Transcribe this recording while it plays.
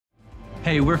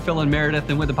Hey, we're Phil and Meredith,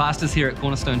 and we're the pastors here at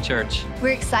Cornerstone Church. We're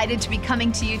excited to be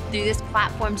coming to you through this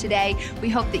platform today. We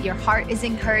hope that your heart is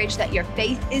encouraged, that your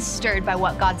faith is stirred by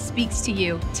what God speaks to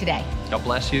you today. God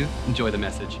bless you. Enjoy the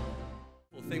message.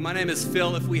 My name is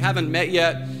Phil, if we haven't met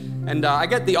yet, and I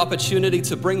get the opportunity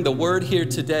to bring the word here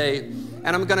today, and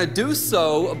I'm going to do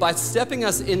so by stepping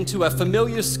us into a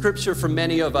familiar scripture for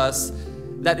many of us,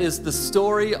 that is the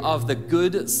story of the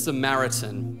Good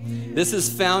Samaritan. This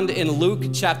is found in Luke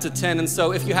chapter 10, and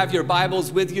so if you have your Bibles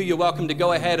with you, you're welcome to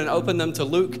go ahead and open them to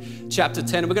Luke chapter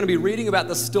 10. We're going to be reading about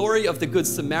the story of the Good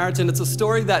Samaritan. It's a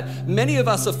story that many of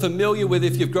us are familiar with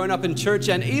if you've grown up in church,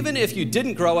 and even if you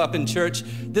didn't grow up in church,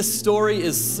 this story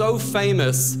is so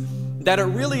famous that it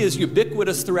really is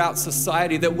ubiquitous throughout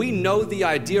society, that we know the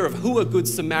idea of who a Good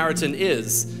Samaritan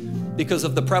is because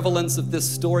of the prevalence of this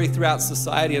story throughout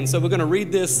society. And so we're going to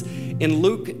read this in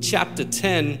Luke chapter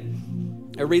 10.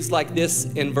 It reads like this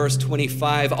in verse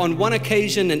 25. On one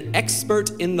occasion, an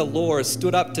expert in the law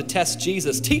stood up to test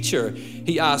Jesus. Teacher,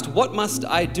 he asked, what must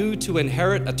I do to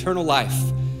inherit eternal life?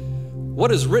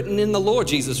 What is written in the law?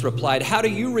 Jesus replied. How do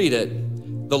you read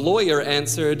it? The lawyer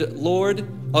answered,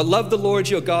 love the Lord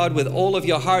your God with all of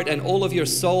your heart and all of your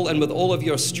soul and with all of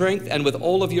your strength and with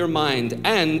all of your mind,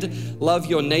 and love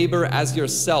your neighbor as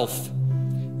yourself.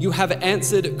 You have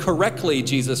answered correctly,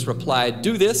 Jesus replied.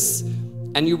 Do this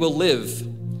and you will live.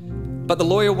 But the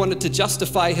lawyer wanted to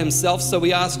justify himself, so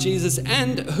he asked Jesus,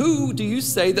 and who do you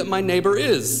say that my neighbor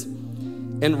is?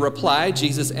 In reply,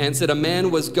 Jesus answered, a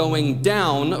man was going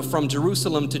down from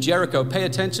Jerusalem to Jericho. Pay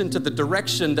attention to the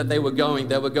direction that they were going.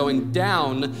 They were going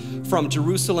down from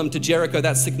Jerusalem to Jericho.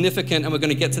 That's significant, and we're going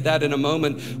to get to that in a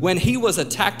moment. When he was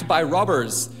attacked by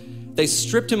robbers, they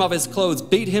stripped him of his clothes,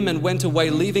 beat him, and went away,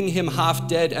 leaving him half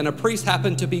dead. And a priest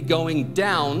happened to be going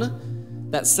down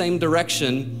that same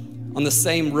direction on the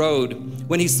same road.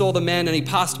 When he saw the man and he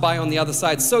passed by on the other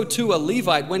side, so too a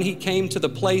Levite, when he came to the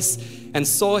place and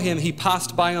saw him, he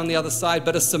passed by on the other side.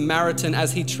 But a Samaritan,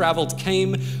 as he traveled,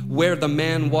 came where the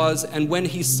man was, and when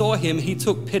he saw him, he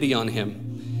took pity on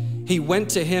him. He went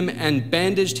to him and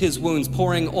bandaged his wounds,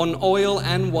 pouring on oil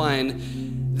and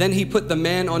wine. Then he put the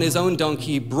man on his own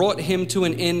donkey, brought him to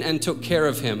an inn, and took care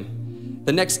of him.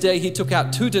 The next day he took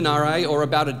out 2 denarii, or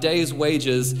about a day's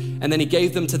wages, and then he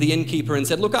gave them to the innkeeper and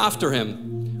said, look after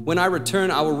him. When I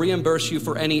return, I will reimburse you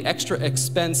for any extra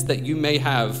expense that you may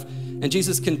have. And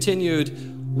Jesus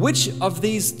continued, which of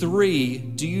these 3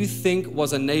 do you think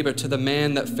was a neighbor to the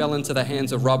man that fell into the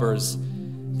hands of robbers?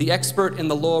 The expert in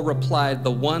the law replied, the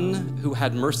one who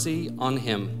had mercy on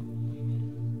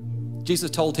him. Jesus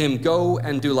told him, go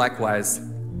and do likewise.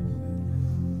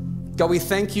 God, we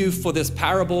thank you for this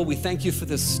parable. We thank you for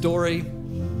this story.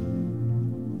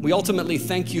 We ultimately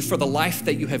thank you for the life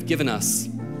that you have given us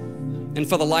and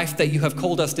for the life that you have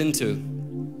called us into.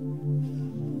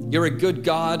 You're a good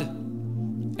God,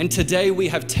 and today we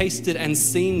have tasted and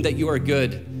seen that you are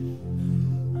good.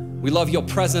 We love your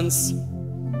presence.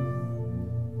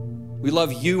 We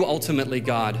love you ultimately,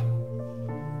 God.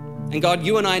 And God,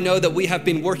 you and I know that we have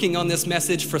been working on this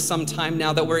message for some time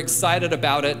now, that we're excited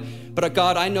about it. But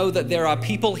God, I know that there are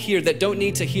people here that don't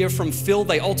need to hear from Phil.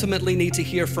 They ultimately need to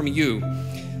hear from you.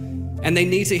 And they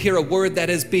need to hear a word that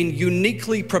has been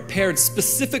uniquely prepared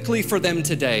specifically for them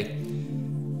today.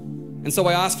 And so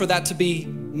I ask for that to be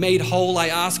made whole. I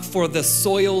ask for the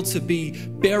soil to be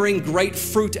bearing great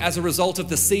fruit as a result of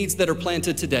the seeds that are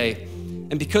planted today.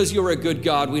 And because you're a good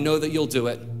God, we know that you'll do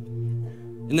it.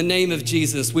 In the name of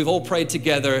Jesus, we've all prayed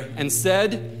together and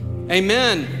said,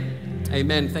 amen.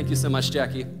 Amen. Thank you so much,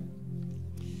 Jackie.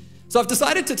 So I've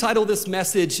decided to title this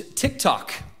message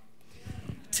TikTok.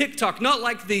 TikTok, not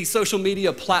like the social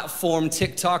media platform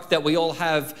TikTok that we all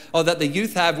have, or that the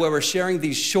youth have, where we're sharing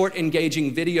these short,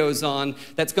 engaging videos on.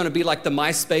 That's going to be like the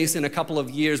MySpace in a couple of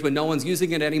years when no one's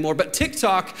using it anymore. But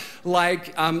TikTok,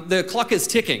 like the clock is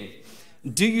ticking.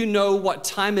 Do you know what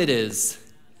time it is?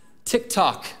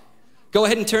 TikTok. Go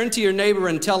ahead and turn to your neighbor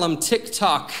and tell them,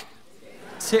 tick-tock,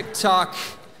 tick-tock,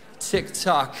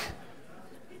 tick-tock.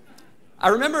 I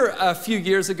remember a few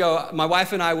years ago, my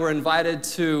wife and I were invited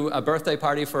to a birthday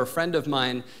party for a friend of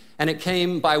mine, and it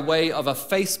came by way of a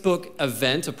Facebook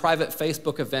event, a private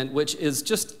Facebook event, which is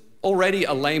just already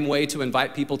a lame way to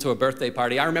invite people to a birthday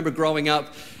party. I remember growing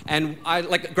up, and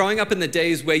growing up in the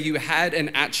days where you had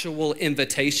an actual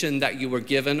invitation that you were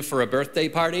given for a birthday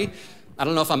party. I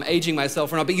don't know if I'm aging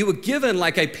myself or not, but you were given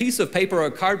like a piece of paper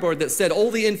or cardboard that said all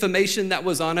the information that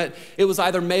was on it. It was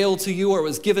either mailed to you or it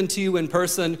was given to you in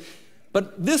person.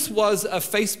 But this was a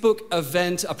Facebook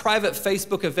event, a private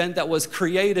Facebook event that was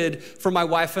created for my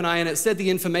wife and I, and it said the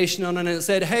information on it, and it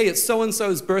said, hey, it's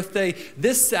so-and-so's birthday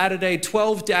this Saturday,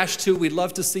 12-2, we'd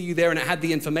love to see you there, and it had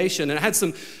the information. And it had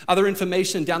some other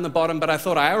information down the bottom, but I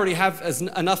thought I already have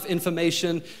enough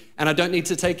information, and I don't need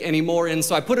to take any more in.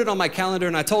 So I put it on my calendar,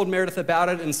 and I told Meredith about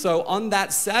it, and so on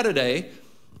that Saturday,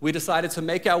 we decided to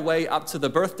make our way up to the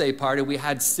birthday party. We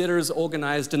had sitters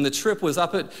organized, and the trip was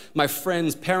up at my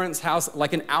friend's parents' house,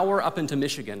 like an hour up into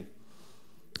Michigan.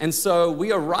 And so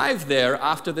we arrived there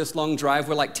after this long drive.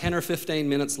 We're like 10 or 15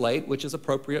 minutes late, which is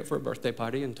appropriate for a birthday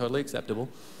party and totally acceptable.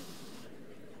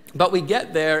 But we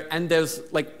get there, and there's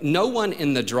like no one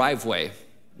in the driveway,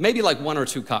 maybe like one or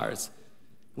two cars.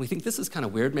 We think this is kind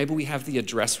of weird. Maybe we have the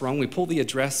address wrong. We pull the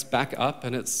address back up,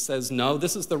 and it says, no,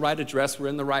 this is the right address. We're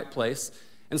in the right place.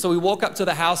 And so we walk up to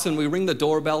the house and we ring the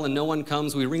doorbell and no one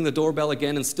comes. We ring the doorbell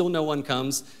again and still no one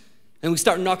comes. And we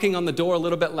start knocking on the door a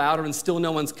little bit louder and still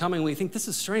no one's coming. We think this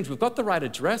is strange. We've got the right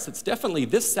address. It's definitely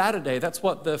this Saturday. That's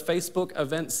what the Facebook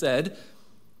event said.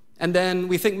 And then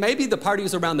we think maybe the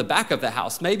party's around the back of the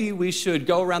house. Maybe we should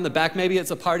go around the back. Maybe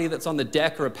it's a party that's on the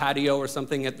deck or a patio or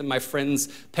something at my friend's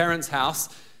parents' house.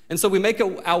 And so we make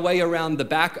our way around the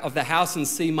back of the house and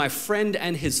see my friend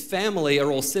and his family are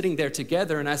all sitting there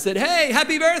together. And I said, hey,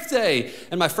 happy birthday.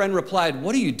 And my friend replied,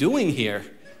 what are you doing here?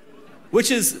 Which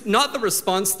is not the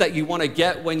response that you want to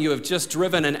get when you have just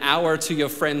driven an hour to your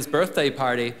friend's birthday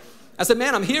party. I said,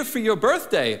 man, I'm here for your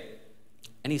birthday.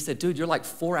 And he said, dude, you're like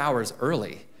 4 hours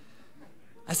early.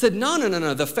 I said, no.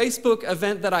 The Facebook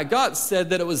event that I got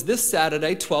said that it was this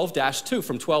Saturday, 12-2,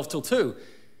 from 12 till 2.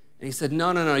 And he said,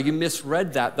 no, you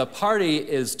misread that. The party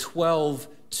is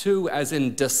 12-2, as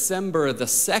in December the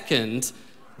 2nd,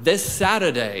 this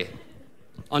Saturday,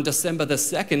 on December the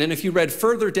 2nd. And if you read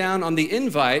further down on the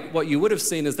invite, what you would have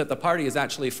seen is that the party is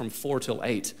actually from 4 till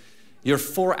 8. You're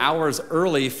 4 hours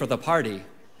early for the party.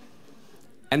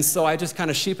 And so I just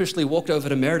kind of sheepishly walked over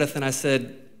to Meredith and I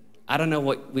said, I don't know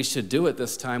what we should do at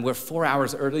this time. We're 4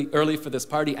 hours early for this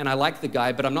party, and I like the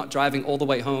guy, but I'm not driving all the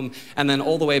way home and then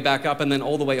all the way back up and then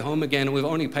all the way home again. And we've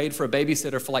only paid for a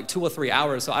babysitter for like 2 or 3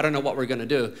 hours, so I don't know what we're going to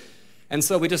do. And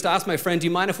so we just asked my friend, do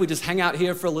you mind if we just hang out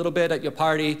here for a little bit at your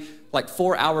party, like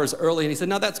 4 hours early? And he said,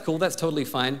 no, that's cool. That's totally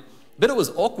fine. But it was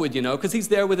awkward, because he's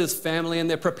there with his family and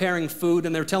they're preparing food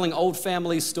and they're telling old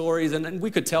family stories, and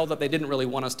we could tell that they didn't really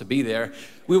want us to be there.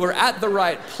 We were at the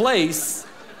right place,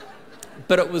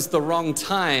 but it was the wrong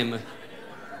time.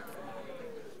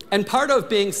 And part of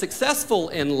being successful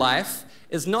in life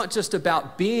is not just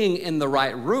about being in the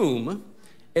right room,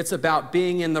 it's about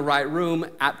being in the right room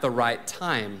at the right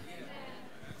time.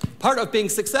 Part of being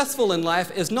successful in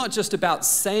life is not just about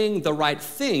saying the right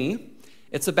thing,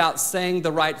 it's about saying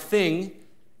the right thing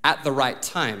at the right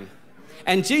time.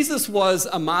 And Jesus was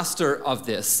a master of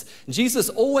this. Jesus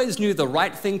always knew the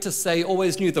right thing to say,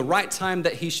 always knew the right time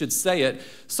that he should say it,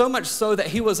 so much so that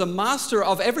he was a master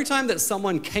of every time that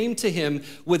someone came to him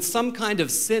with some kind of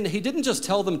sin, he didn't just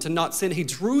tell them to not sin, he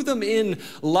drew them in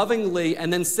lovingly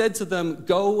and then said to them,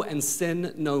 go and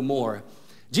sin no more.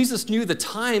 Jesus knew the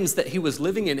times that he was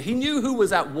living in. He knew who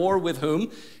was at war with whom.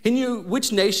 He knew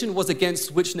which nation was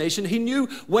against which nation. He knew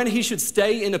when he should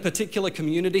stay in a particular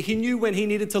community. He knew when he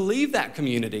needed to leave that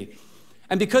community.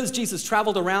 And because Jesus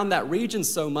traveled around that region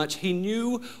so much, he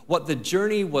knew what the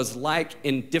journey was like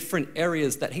in different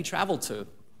areas that he traveled to.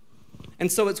 And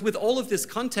so it's with all of this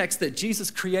context that Jesus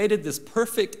created this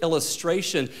perfect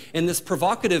illustration in this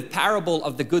provocative parable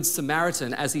of the Good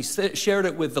Samaritan as he shared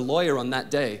it with the lawyer on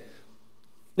that day.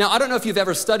 Now, I don't know if you've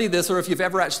ever studied this or if you've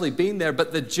ever actually been there,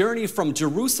 but the journey from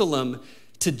Jerusalem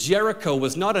to Jericho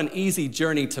was not an easy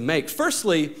journey to make.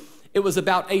 Firstly, it was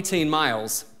about 18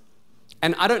 miles.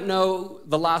 And I don't know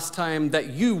the last time that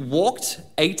you walked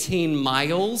 18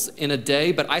 miles in a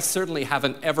day, but I certainly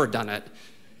haven't ever done it.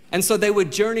 And so they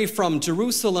would journey from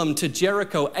Jerusalem to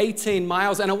Jericho, 18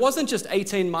 miles. And it wasn't just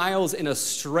 18 miles in a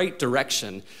straight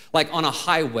direction, like on a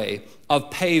highway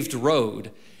of paved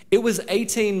road. It was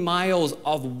 18 miles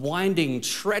of winding,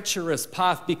 treacherous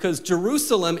path because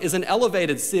Jerusalem is an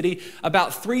elevated city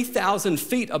about 3,000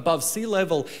 feet above sea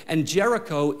level, and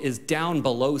Jericho is down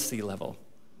below sea level.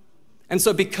 And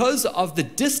so because of the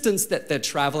distance that they're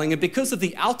traveling and because of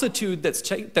the altitude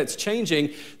that's changing,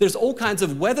 there's all kinds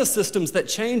of weather systems that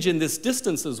change in this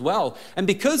distance as well. And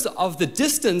because of the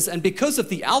distance and because of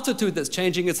the altitude that's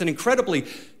changing, it's an incredibly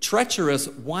treacherous,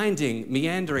 winding,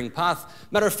 meandering path.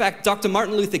 Matter of fact, Dr.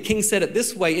 Martin Luther King said it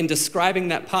this way in describing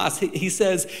that path. He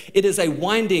says, it is a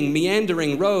winding,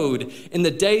 meandering road. In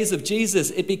the days of Jesus,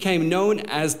 it became known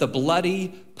as the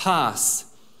Bloody Pass.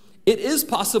 It is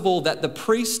possible that the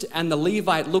priest and the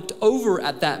Levite looked over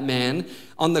at that man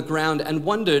on the ground and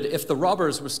wondered if the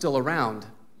robbers were still around.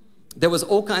 There was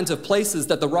all kinds of places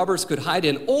that the robbers could hide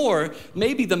in, or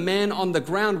maybe the man on the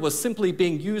ground was simply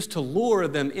being used to lure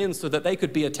them in so that they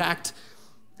could be attacked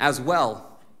as well.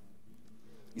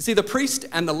 You see, the priest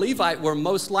and the Levite were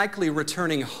most likely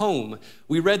returning home.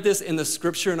 We read this in the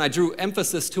scripture, and I drew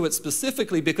emphasis to it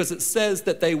specifically because it says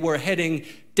that they were heading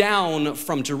down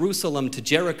from Jerusalem to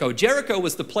Jericho. Jericho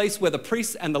was the place where the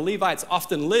priests and the Levites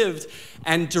often lived,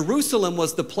 and Jerusalem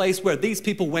was the place where these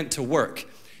people went to work.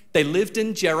 They lived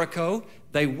in Jericho,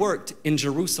 they worked in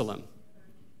Jerusalem.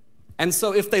 And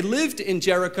so if they lived in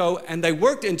Jericho and they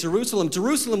worked in Jerusalem,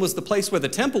 Jerusalem was the place where the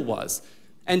temple was.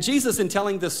 And Jesus, in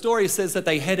telling this story, says that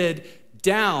they headed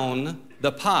down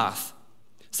the path.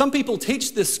 Some people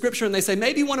teach this scripture and they say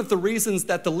maybe one of the reasons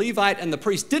that the Levite and the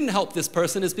priest didn't help this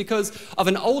person is because of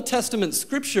an Old Testament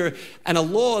scripture and a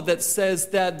law that says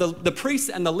that the priests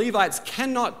and the Levites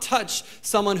cannot touch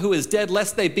someone who is dead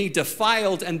lest they be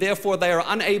defiled, and therefore they are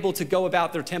unable to go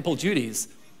about their temple duties.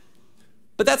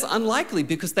 But that's unlikely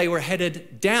because they were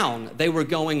headed down. They were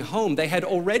going home. They had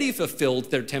already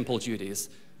fulfilled their temple duties.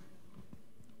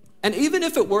 And even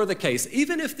if it were the case,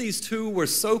 even if these two were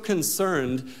so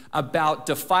concerned about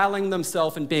defiling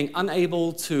themselves and being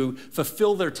unable to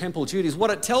fulfill their temple duties, what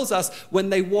it tells us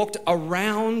when they walked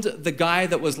around the guy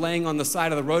that was laying on the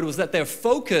side of the road was that their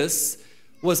focus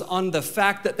was on the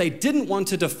fact that they didn't want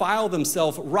to defile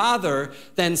themselves rather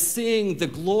than seeing the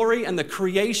glory and the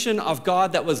creation of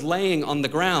God that was laying on the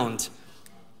ground.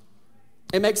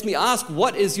 It makes me ask,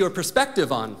 what is your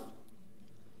perspective on?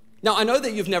 Now, I know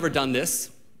that you've never done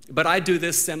this, but I do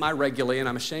this semi-regularly, and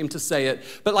I'm ashamed to say it.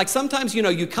 But like sometimes,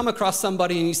 you come across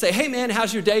somebody and you say, hey man,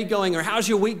 how's your day going? Or how's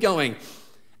your week going?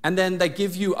 And then they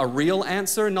give you a real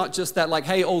answer, not just that like,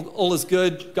 hey, all is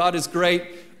good, God is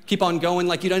great, keep on going.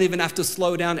 Like you don't even have to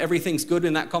slow down, everything's good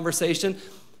in that conversation.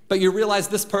 But you realize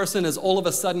this person is all of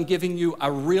a sudden giving you a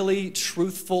really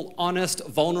truthful, honest,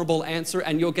 vulnerable answer,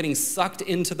 and you're getting sucked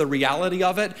into the reality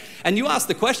of it. And you ask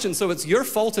the question, so it's your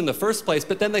fault in the first place,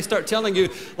 but then they start telling you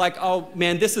like, oh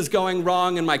man, this is going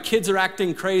wrong, and my kids are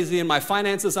acting crazy, and my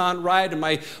finances aren't right, and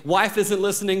my wife isn't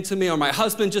listening to me, or my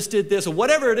husband just did this, or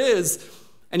whatever it is.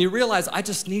 And you realize, I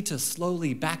just need to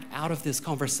slowly back out of this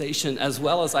conversation as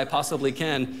well as I possibly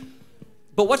can.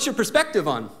 But what's your perspective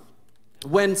on?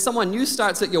 When someone new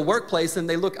starts at your workplace and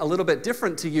they look a little bit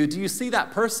different to you, do you see that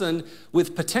person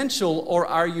with potential, or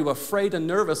are you afraid and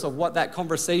nervous of what that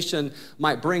conversation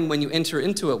might bring when you enter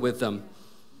into it with them?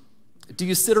 Do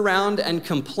you sit around and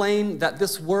complain that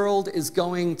this world is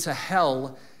going to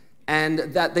hell and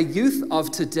that the youth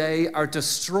of today are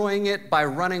destroying it by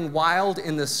running wild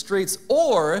in the streets?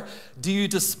 Or do you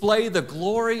display the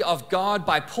glory of God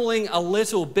by pulling a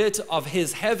little bit of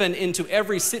His heaven into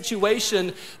every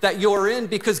situation that you're in?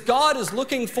 Because God is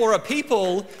looking for a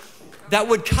people that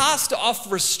would cast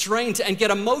off restraint and get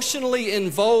emotionally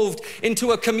involved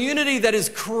into a community that is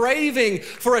craving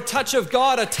for a touch of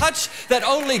God, a touch that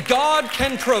only God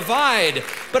can provide,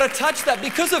 but a touch that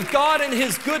because of God and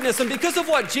His goodness and because of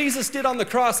what Jesus did on the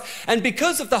cross and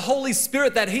because of the Holy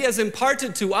Spirit that He has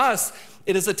imparted to us,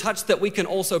 it is a touch that we can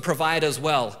also provide as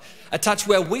well. A touch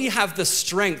where we have the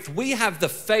strength, we have the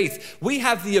faith, we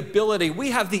have the ability,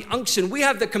 we have the unction, we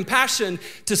have the compassion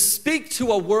to speak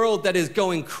to a world that is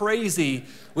going crazy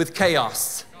with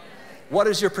chaos. What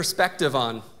is your perspective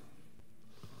on?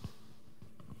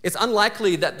 It's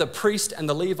unlikely that the priest and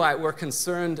the Levite were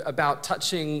concerned about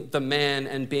touching the man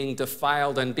and being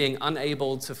defiled and being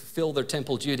unable to fulfill their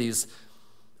temple duties.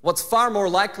 What's far more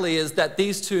likely is that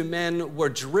these two men were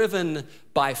driven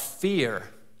by fear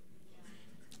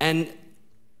and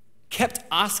kept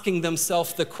asking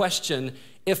themselves the question,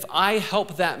 if I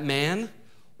help that man,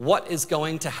 what is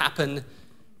going to happen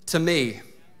to me?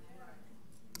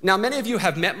 Now, many of you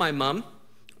have met my mom.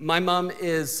 My mom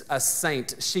is a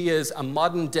saint. She is a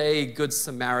modern day Good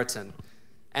Samaritan.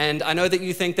 And I know that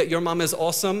you think that your mom is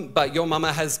awesome, but your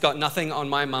mama has got nothing on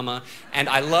my mama. And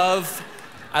I love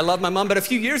my mom, but a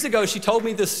few years ago, she told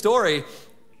me this story,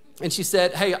 and she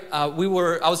said, hey, I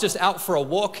was just out for a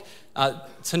walk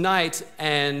tonight,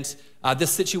 and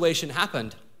this situation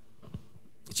happened.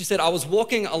 She said, I was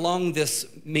walking along this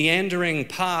meandering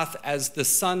path as the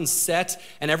sun set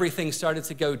and everything started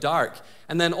to go dark.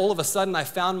 And then all of a sudden, I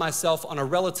found myself on a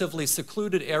relatively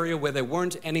secluded area where there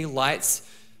weren't any lights,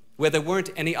 where there weren't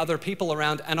any other people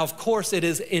around. And of course, it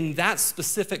is in that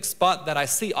specific spot that I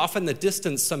see off in the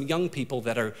distance some young people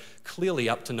that are clearly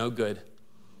up to no good.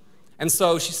 And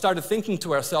so she started thinking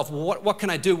to herself, well, what can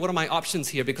I do? What are my options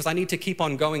here? Because I need to keep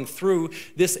on going through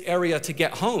this area to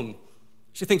get home.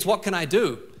 She thinks, what can I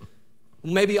do?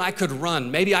 Maybe I could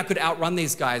run. Maybe I could outrun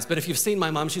these guys. But if you've seen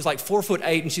my mom, she's like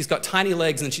 4'8" and she's got tiny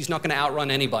legs and she's not going to outrun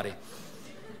anybody.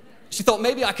 She thought,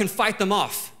 maybe I can fight them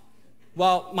off.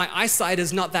 Well, my eyesight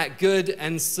is not that good,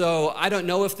 and so I don't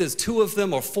know if there's 2 of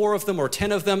them or 4 of them or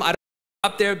 10 of them. I don't know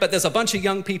up there, but there's a bunch of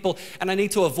young people and I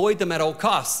need to avoid them at all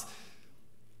costs.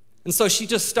 And so she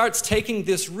just starts taking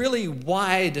this really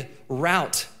wide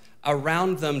route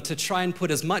around them to try and put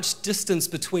as much distance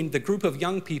between the group of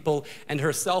young people and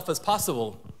herself as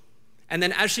possible. And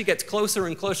then as she gets closer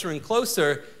and closer and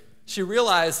closer, she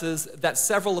realizes that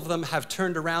several of them have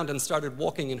turned around and started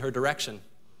walking in her direction.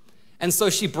 And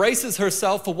so she braces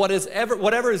herself for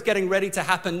whatever is getting ready to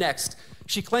happen next.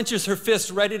 She clenches her fist,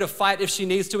 ready to fight if she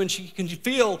needs to, and she can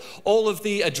feel all of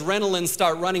the adrenaline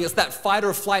start running. It's that fight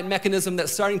or flight mechanism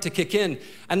that's starting to kick in.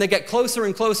 And they get closer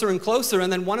and closer and closer,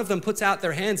 and then one of them puts out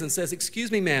their hands and says,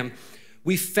 "Excuse me, ma'am,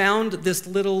 we found this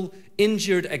little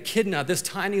injured echidna, this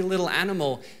tiny little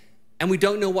animal, and we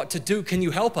don't know what to do. Can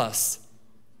you help us?"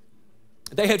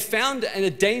 They had found an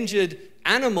endangered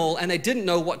animal and they didn't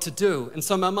know what to do. And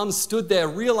so my mom stood there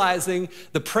realizing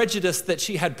the prejudice that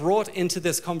she had brought into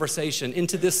this conversation,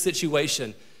 into this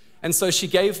situation. And so she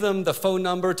gave them the phone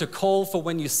number to call for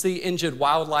when you see injured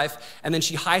wildlife. And then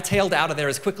she hightailed out of there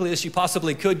as quickly as she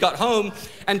possibly could, got home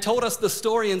and told us the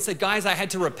story and said, "Guys, I had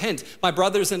to repent." My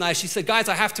brothers and I, she said, "Guys,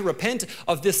 I have to repent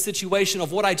of this situation,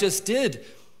 of what I just did,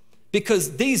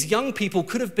 because these young people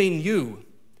could have been you.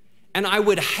 And I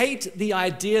would hate the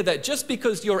idea that just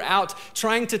because you're out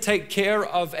trying to take care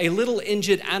of a little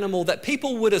injured animal, that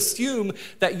people would assume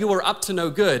that you are up to no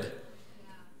good."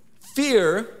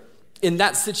 Fear in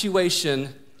that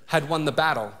situation had won the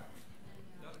battle.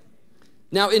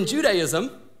 Now in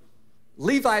Judaism,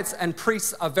 Levites and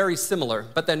priests are very similar,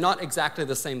 but they're not exactly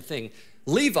the same thing.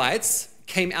 Levites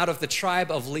came out of the tribe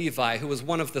of Levi, who was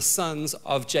one of the sons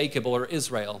of Jacob or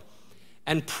Israel.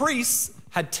 And priests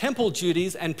had temple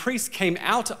duties, and priests came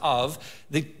out of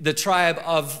the tribe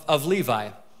of Levi.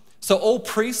 So all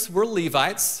priests were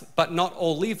Levites, but not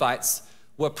all Levites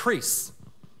were priests.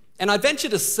 And I venture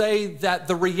to say that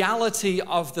the reality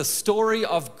of the story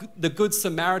of the Good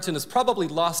Samaritan is probably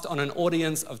lost on an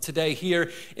audience of today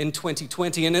here in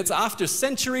 2020. And it's after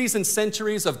centuries and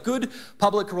centuries of good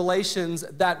public relations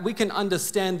that we can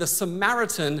understand the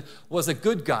Samaritan was a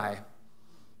good guy.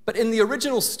 But in the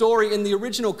original story, in the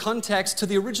original context, to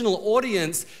the original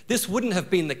audience, this wouldn't have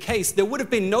been the case. There would have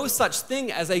been no such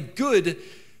thing as a good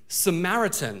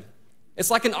Samaritan. It's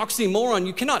like an oxymoron.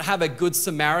 You cannot have a good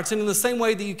Samaritan in the same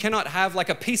way that you cannot have like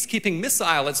a peacekeeping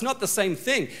missile. It's not the same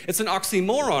thing. It's an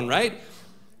oxymoron, right?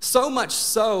 So much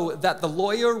so that the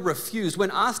lawyer refused.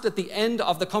 When asked at the end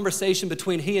of the conversation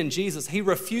between he and Jesus, he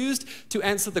refused to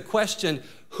answer the question,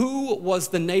 who was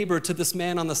the neighbor to this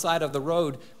man on the side of the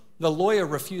road? The lawyer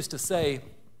refused to say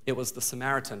it was the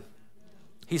Samaritan.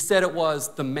 He said it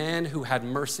was the man who had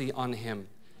mercy on him.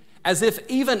 As if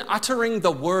even uttering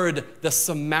the word, the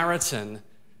Samaritan,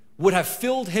 would have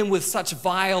filled him with such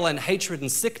vile and hatred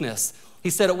and sickness. He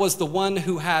said it was the one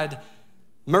who had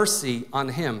mercy on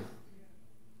him.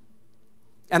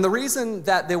 And the reason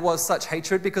that there was such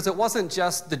hatred, because it wasn't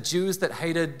just the Jews that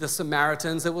hated the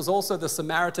Samaritans, it was also the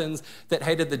Samaritans that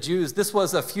hated the Jews. This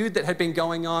was a feud that had been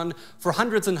going on for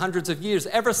hundreds and hundreds of years,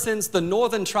 ever since the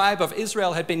northern tribe of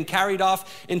Israel had been carried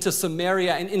off into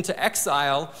Samaria and into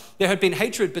exile. There had been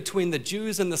hatred between the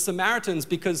Jews and the Samaritans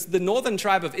because the northern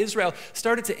tribe of Israel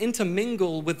started to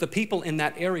intermingle with the people in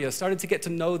that area, started to get to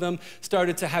know them,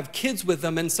 started to have kids with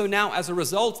them. And so now, as a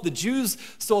result, the Jews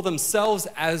saw themselves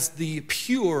as the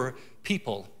pure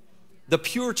people, the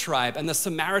pure tribe, and the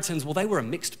Samaritans, well, they were a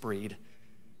mixed breed.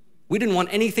 We didn't want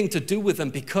anything to do with them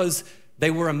because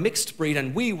they were a mixed breed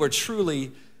and we were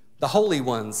truly the holy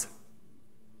ones.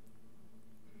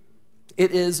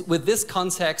 It is with this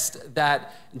context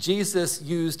that Jesus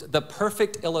used the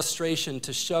perfect illustration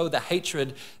to show the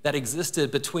hatred that existed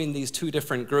between these two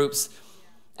different groups.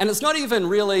 And it's not even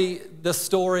really the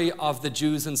story of the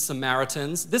Jews and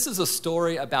Samaritans. This is a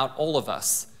story about all of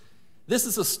us. This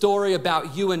is a story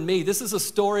about you and me. This is a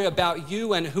story about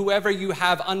you and whoever you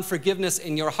have unforgiveness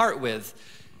in your heart with.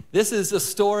 This is a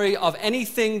story of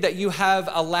anything that you have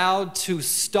allowed to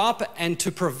stop and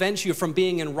to prevent you from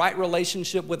being in right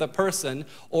relationship with a person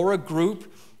or a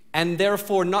group, and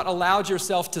therefore not allowed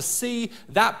yourself to see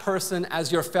that person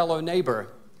as your fellow neighbor.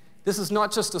 This is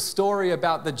not just a story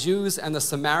about the Jews and the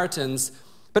Samaritans,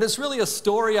 but it's really a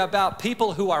story about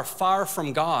people who are far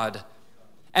from God.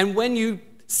 And when you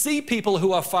see people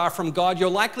who are far from God, you're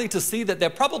likely to see that they're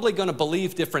probably going to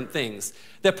believe different things.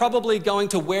 They're probably going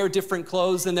to wear different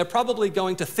clothes, and they're probably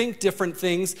going to think different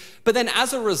things. But then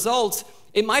as a result,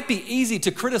 it might be easy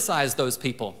to criticize those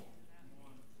people.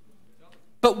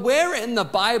 But where in the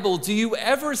Bible do you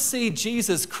ever see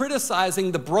Jesus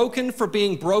criticizing the broken for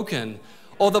being broken,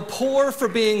 or the poor for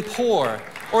being poor,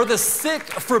 or the sick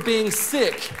for being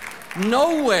sick?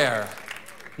 Nowhere.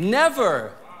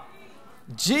 Never.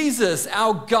 Jesus,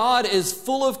 our God, is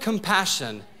full of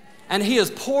compassion, and he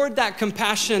has poured that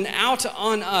compassion out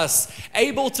on us,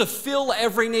 able to fill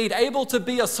every need, able to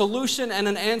be a solution and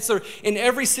an answer in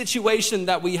every situation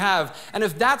that we have. And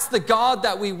if that's the God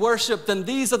that we worship, then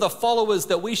these are the followers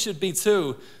that we should be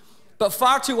too. But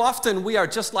far too often, we are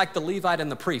just like the Levite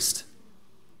and the priest.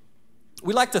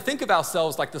 We like to think of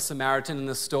ourselves like the Samaritan in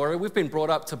this story. We've been brought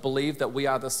up to believe that we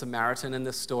are the Samaritan in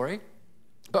this story.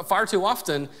 But far too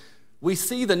often, we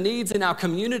see the needs in our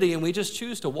community and we just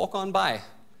choose to walk on by,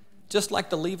 just like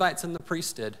the Levites and the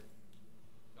priests did.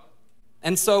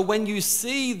 And so when you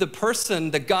see the person,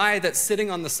 the guy that's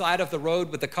sitting on the side of the road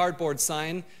with the cardboard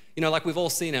sign, like we've all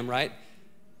seen him, right?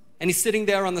 And he's sitting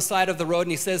there on the side of the road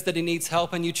and he says that he needs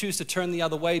help, and you choose to turn the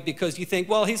other way because you think,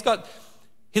 well, he's got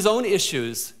his own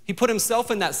issues. He put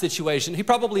himself in that situation. He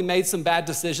probably made some bad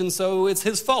decisions, so it's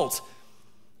his fault.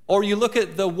 Or you look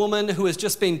at the woman who has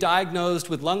just been diagnosed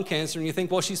with lung cancer and you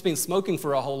think, well, she's been smoking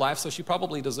for her whole life, so she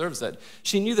probably deserves it.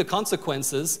 She knew the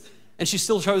consequences and she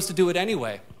still chose to do it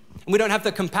anyway. And we don't have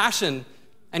the compassion,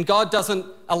 and God doesn't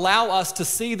allow us to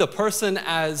see the person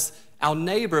as our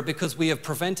neighbor because we have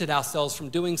prevented ourselves from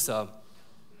doing so.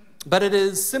 But it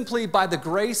is simply by the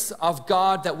grace of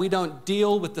God that we don't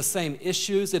deal with the same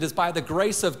issues. It is by the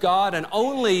grace of God and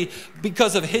only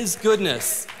because of his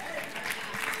goodness.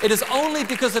 It is only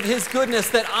because of his goodness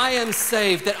that I am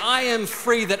saved, that I am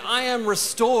free, that I am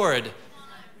restored.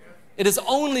 It is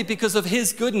only because of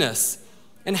his goodness.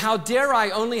 And how dare I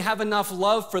only have enough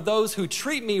love for those who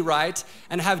treat me right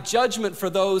and have judgment for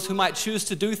those who might choose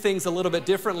to do things a little bit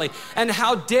differently. And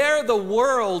how dare the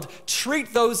world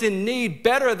treat those in need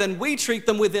better than we treat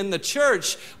them within the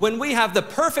church when we have the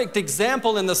perfect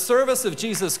example in the service of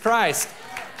Jesus Christ.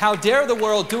 How dare the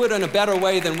world do it in a better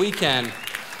way than we can.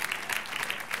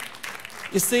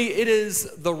 You see, it is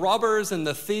the robbers and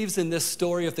the thieves in this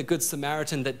story of the Good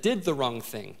Samaritan that did the wrong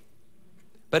thing.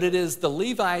 But it is the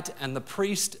Levite and the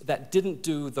priest that didn't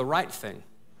do the right thing.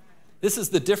 This is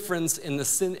the difference in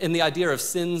the idea of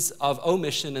sins of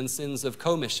omission and sins of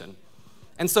commission.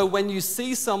 And so when you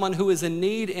see someone who is in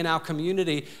need in our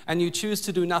community and you choose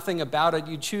to do nothing about it,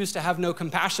 you choose to have no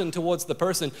compassion towards the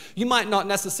person, you might not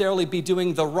necessarily be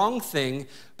doing the wrong thing,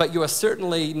 but you are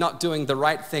certainly not doing the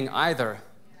right thing either.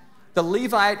 The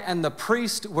Levite and the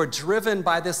priest were driven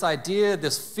by this idea,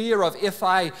 this fear of if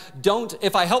I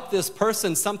help this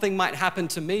person, something might happen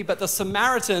to me. But the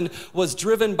Samaritan was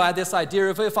driven by this idea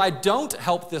of if I don't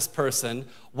help this person,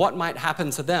 what might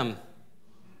happen to them?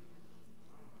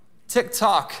 Tick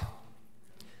tock.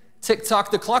 Tick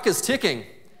tock, the clock is ticking.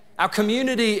 Our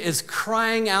community is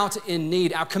crying out in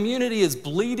need. Our community is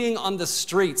bleeding on the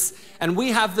streets. And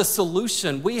we have the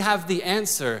solution. We have the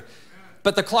answer.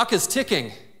 But the clock is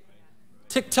ticking.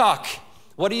 Tick tock,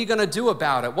 what are you going to do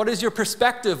about it? What is your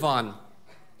perspective on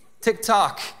tick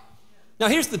tock? Now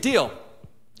here's the deal.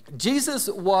 Jesus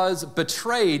was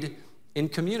betrayed in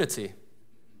community.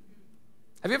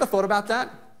 Have you ever thought about that?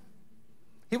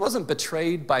 He wasn't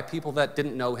betrayed by people that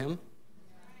didn't know him.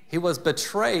 He was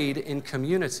betrayed in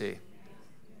community.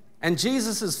 And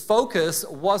Jesus' focus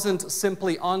wasn't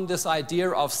simply on this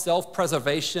idea of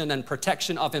self-preservation and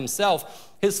protection of himself.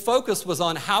 His focus was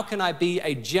on how can I be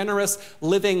a generous,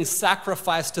 living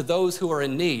sacrifice to those who are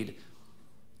in need.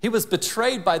 He was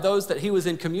betrayed by those that he was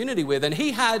in community with, and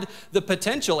he had the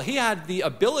potential, he had the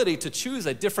ability to choose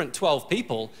a different 12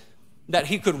 people that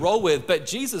he could roll with, but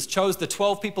Jesus chose the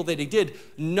 12 people that he did,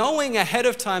 knowing ahead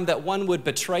of time that one would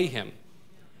betray him.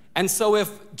 And so if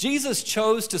Jesus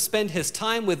chose to spend his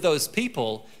time with those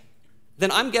people, then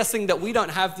I'm guessing that we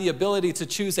don't have the ability to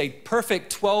choose a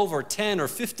perfect 12 or 10 or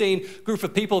 15 group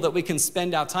of people that we can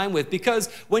spend our time with.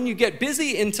 Because when you get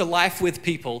busy into life with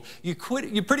people, you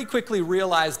pretty quickly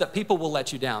realize that people will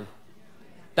let you down,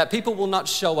 that people will not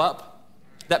show up,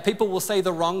 that people will say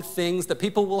the wrong things, that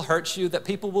people will hurt you, that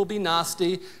people will be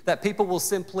nasty, that people will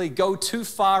simply go too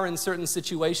far in certain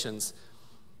situations,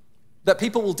 that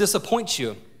people will disappoint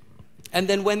you. And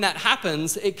then when that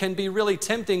happens, it can be really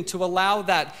tempting to allow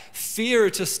that fear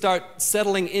to start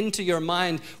settling into your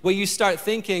mind, where you start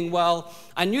thinking, well,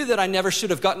 I knew that I never should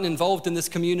have gotten involved in this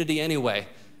community anyway,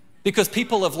 because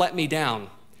people have let me down.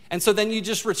 And so then you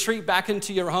just retreat back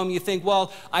into your home. You think,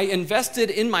 well, I invested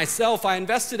in myself. I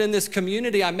invested in this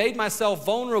community. I made myself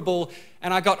vulnerable,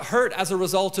 and I got hurt as a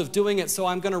result of doing it. So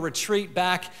I'm going to retreat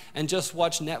back and just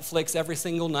watch Netflix every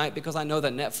single night because I know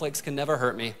that Netflix can never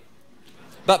hurt me.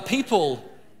 But people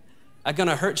are going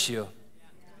to hurt you.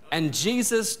 And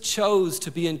Jesus chose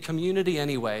to be in community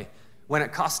anyway when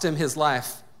it cost him his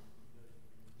life.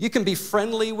 You can be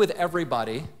friendly with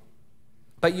everybody,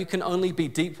 but you can only be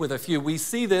deep with a few. We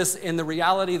see this in the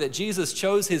reality that Jesus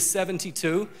chose his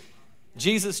 72,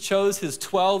 Jesus chose his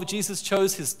 12, Jesus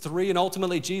chose his 3, and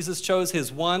ultimately Jesus chose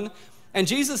his 1. And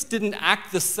Jesus didn't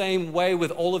act the same way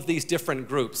with all of these different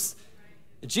groups.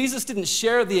 Jesus didn't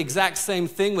share the exact same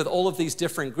thing with all of these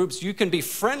different groups. You can be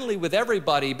friendly with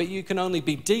everybody, but you can only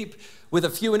be deep with a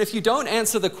few. And if you don't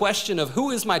answer the question of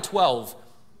who is my 12,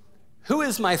 who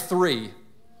is my 3,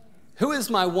 who is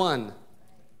my 1,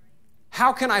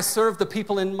 how can I serve the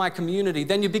people in my community?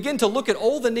 Then you begin to look at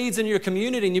all the needs in your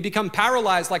community and you become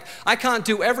paralyzed, like, I can't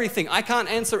do everything. I can't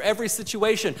answer every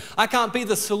situation. I can't be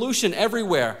the solution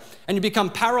everywhere. And you become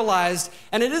paralyzed.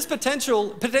 And it is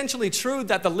potentially true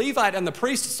that the Levite and the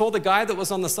priest saw the guy that was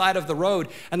on the side of the road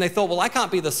and they thought, well, I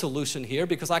can't be the solution here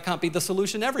because I can't be the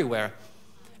solution everywhere.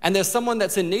 And there's someone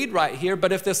that's in need right here,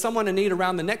 but if there's someone in need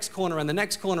around the next corner and the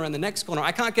next corner and the next corner,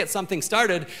 I can't get something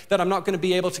started that I'm not going to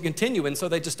be able to continue, and so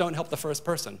they just don't help the first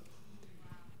person.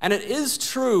 And it is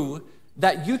true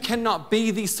that you cannot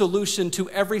be the solution to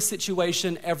every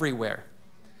situation everywhere.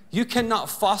 You cannot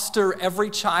foster every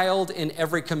child in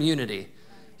every community.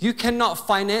 You cannot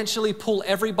financially pull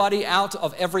everybody out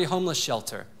of every homeless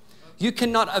shelter. You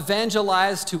cannot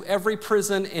evangelize to every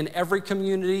prison in every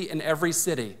community in every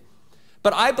city.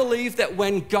 But I believe that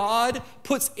when God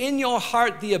puts in your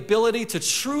heart the ability to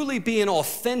truly be an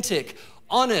authentic,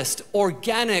 honest,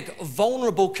 organic,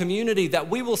 vulnerable community,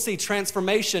 that we will see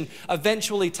transformation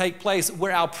eventually take place,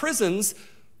 where our prisons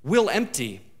will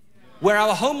empty, where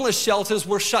our homeless shelters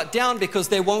will shut down because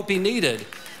they won't be needed,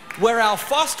 where our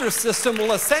foster system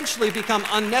will essentially become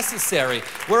unnecessary,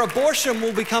 where abortion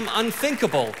will become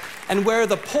unthinkable, and where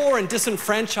the poor and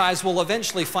disenfranchised will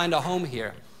eventually find a home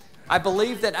here. I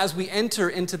believe that as we enter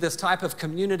into this type of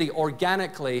community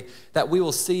organically, that we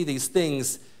will see these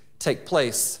things take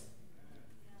place.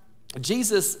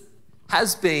 Jesus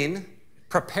has been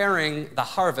preparing the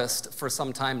harvest for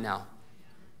some time now.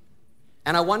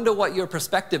 And I wonder what your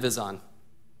perspective is on.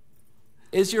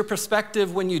 Is your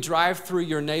perspective when you drive through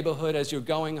your neighborhood as you're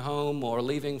going home or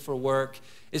leaving for work?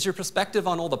 Is your perspective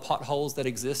on all the potholes that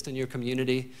exist in your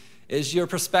community? Is your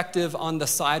perspective on the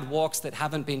sidewalks that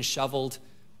haven't been shoveled?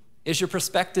 Is your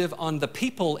perspective on the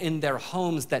people in their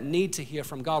homes that need to hear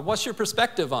from God? What's your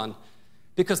perspective on?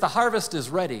 Because the harvest is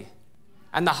ready,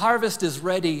 and the harvest is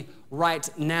ready right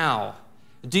now.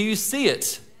 Do you see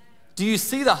it? Do you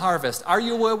see the harvest? Are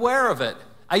you aware of it?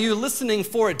 Are you listening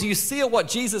for it? Do you see what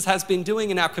Jesus has been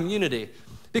doing in our community?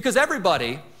 Because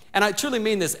everybody, and I truly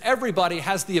mean this, everybody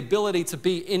has the ability to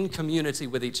be in community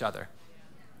with each other.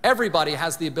 Everybody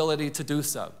has the ability to do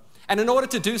so. And in order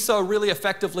to do so really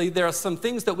effectively, there are some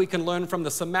things that we can learn from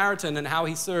the Samaritan and how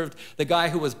he served the guy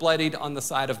who was bloodied on the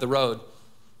side of the road.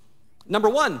 Number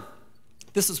one,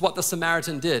 this is what the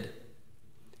Samaritan did.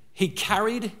 He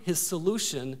carried his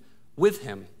solution with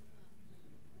him.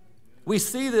 We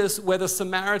see this where the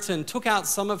Samaritan took out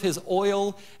some of his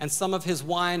oil and some of his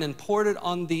wine and poured it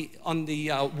on the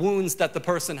wounds that the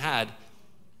person had.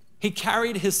 He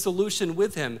carried his solution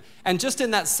with him. And just in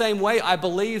that same way, I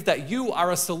believe that you are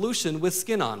a solution with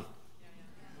skin on.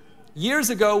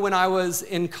 Years ago when I was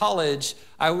in college,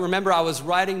 I remember I was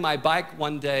riding my bike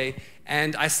one day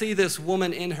and I see this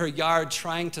woman in her yard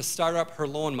trying to start up her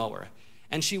lawnmower.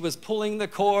 And she was pulling the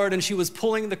cord and she was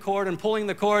pulling the cord and pulling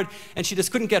the cord and she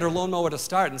just couldn't get her lawnmower to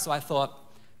start. And so I thought,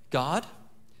 God,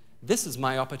 this is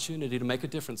my opportunity to make a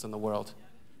difference in the world.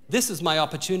 This is my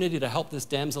opportunity to help this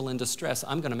damsel in distress.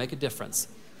 I'm going to make a difference.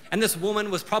 And this woman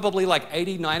was probably like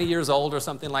 80, 90 years old or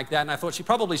something like that. And I thought she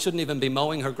probably shouldn't even be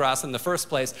mowing her grass in the first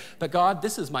place. But God,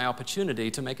 this is my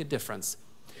opportunity to make a difference.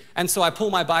 And so I pull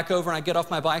my bike over and I get off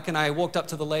my bike and I walked up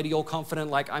to the lady all confident,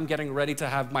 like I'm getting ready to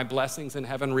have my blessings in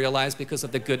heaven realized because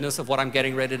of the goodness of what I'm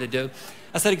getting ready to do.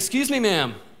 I said, excuse me,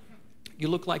 ma'am, you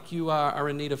look like you are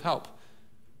in need of help.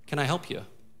 Can I help you?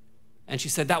 And she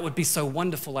said, that would be so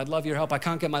wonderful. I'd love your help. I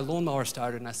can't get my lawnmower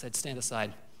started. And I said, stand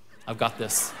aside. I've got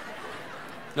this.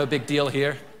 No big deal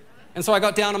here. And so I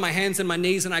got down on my hands and my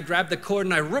knees and I grabbed the cord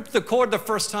and I ripped the cord the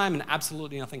first time and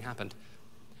absolutely nothing happened.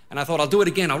 And I thought, I'll do it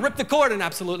again. I'll rip the cord and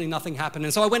absolutely nothing happened.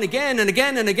 And so I went again and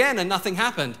again and again and nothing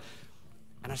happened.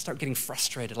 And I started getting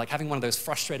frustrated, like having one of those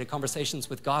frustrated conversations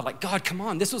with God, like, God, come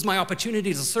on, this was my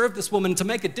opportunity to serve this woman, to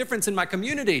make a difference in my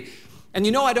community. And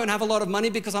you know I don't have a lot of money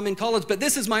because I'm in college, but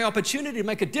this is my opportunity to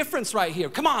make a difference right here.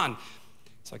 Come on.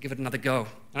 So I give it another go.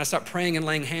 And I start praying and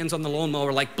laying hands on the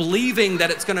lawnmower, like believing that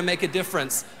it's going to make a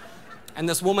difference. And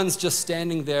this woman's just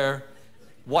standing there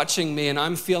watching me, and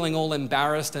I'm feeling all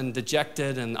embarrassed and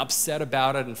dejected and upset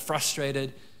about it and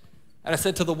frustrated. And I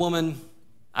said to the woman,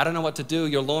 I don't know what to do.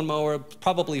 Your lawnmower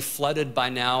probably flooded by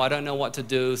now. I don't know what to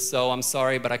do, so I'm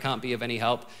sorry, but I can't be of any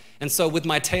help. And so with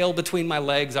my tail between my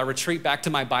legs, I retreat back to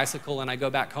my bicycle and I go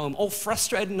back home, all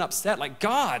frustrated and upset, like,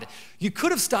 God, you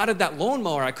could have started that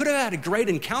lawnmower. I could have had a great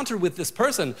encounter with this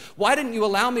person. Why didn't you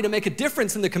allow me to make a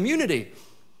difference in the community?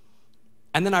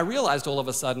 And then I realized all of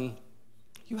a sudden,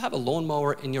 you have a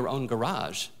lawnmower in your own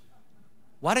garage.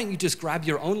 Why don't you just grab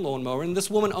your own lawnmower? And this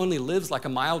woman only lives like a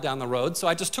mile down the road, so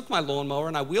I just took my lawnmower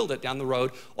and I wheeled it down the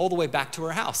road all the way back to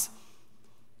her house.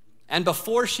 And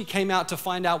before she came out to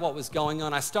find out what was going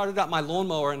on, I started up my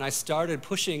lawnmower and I started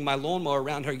pushing my lawnmower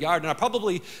around her yard. And I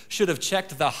probably should have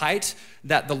checked the height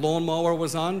that the lawnmower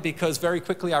was on, because very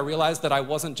quickly I realized that I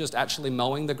wasn't just actually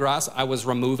mowing the grass, I was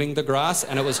removing the grass,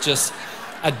 and it was just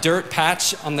a dirt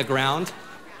patch on the ground.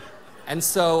 And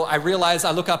so I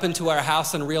look up into our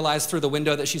house and realize through the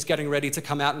window that she's getting ready to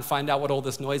come out and find out what all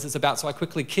this noise is about. So I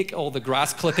quickly kick all the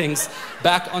grass clippings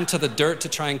back onto the dirt to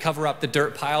try and cover up the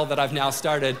dirt pile that I've now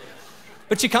started.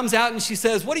 But she comes out and she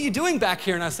says, what are you doing back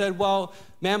here? And I said, well,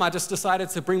 ma'am, I just decided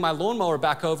to bring my lawnmower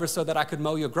back over so that I could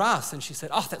mow your grass. And she said,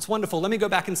 oh, that's wonderful. Let me go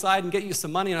back inside and get you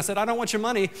some money. And I said, I don't want your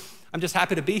money. I'm just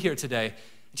happy to be here today.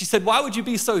 And she said, why would you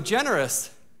be so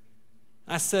generous?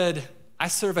 I said, I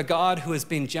serve a God who has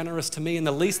been generous to me, and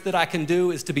the least that I can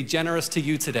do is to be generous to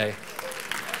you today.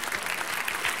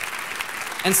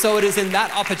 And so it is in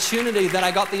that opportunity that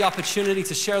I got the opportunity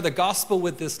to share the gospel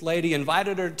with this lady,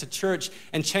 invited her to church,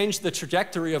 and changed the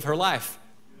trajectory of her life.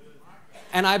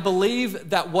 And I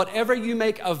believe that whatever you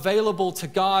make available to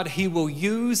God, He will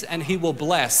use and He will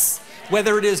bless.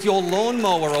 Whether it is your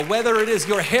lawnmower, or whether it is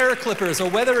your hair clippers,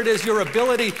 or whether it is your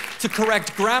ability to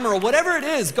correct grammar, or whatever it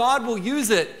is, God will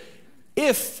use it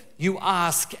if you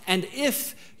ask and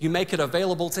if you make it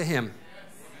available to Him.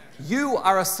 You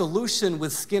are a solution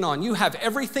with skin on. You have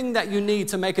everything that you need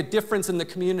to make a difference in the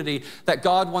community that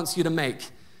God wants you to make.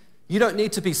 You don't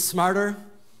need to be smarter.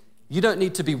 You don't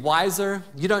need to be wiser.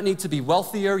 You don't need to be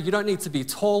wealthier. You don't need to be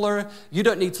taller. You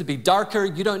don't need to be darker.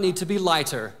 You don't need to be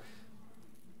lighter.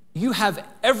 You have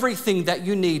everything that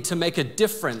you need to make a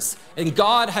difference, and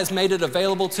God has made it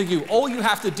available to you. All you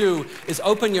have to do is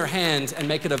open your hand and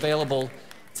make it available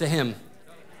to Him.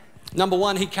 Number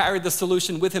one, He carried the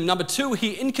solution with Him. Number two,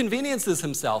 He inconveniences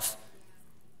Himself.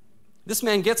 This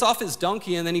man gets off his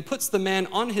donkey, and then He puts the man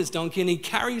on his donkey and He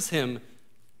carries him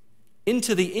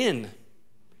into the inn.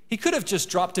 He could have just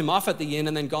dropped him off at the inn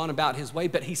and then gone about his way,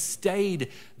 but He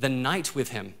stayed the night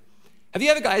with him. Have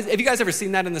you guys ever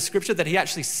seen that in the scripture, that He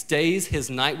actually stays his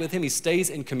night with him? He stays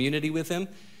in community with him.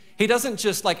 He doesn't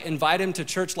just like invite him to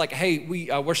church like, hey, we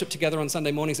worship together on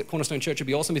Sunday mornings at Cornerstone Church. It'd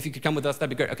be awesome if you could come with us. That'd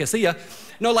be great. Okay, see ya.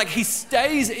 No, like He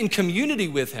stays in community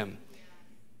with him.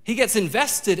 He gets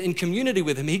invested in community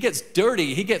with him. He gets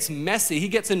dirty. He gets messy. He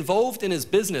gets involved in his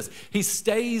business. He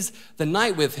stays the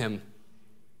night with him.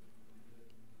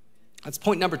 That's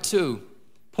point number two.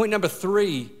 Point number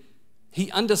three, He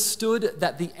understood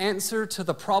that the answer to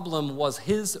the problem was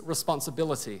his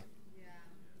responsibility.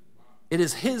 It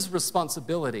is his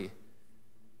responsibility.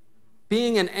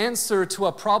 Being an answer to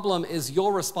a problem is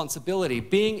your responsibility.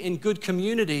 Being in good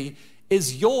community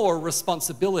is your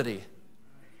responsibility.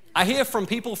 I hear from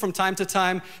people from time to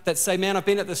time that say, man, I've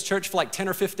been at this church for like 10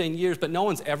 or 15 years, but no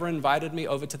one's ever invited me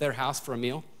over to their house for a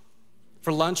meal,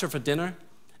 for lunch or for dinner.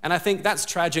 And I think that's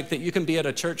tragic that you can be at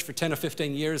a church for 10 or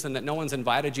 15 years and that no one's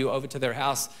invited you over to their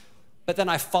house. But then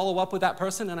I follow up with that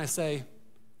person and I say,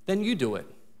 then you do it.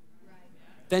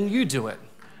 Then you do it.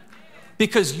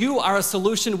 Because you are a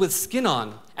solution with skin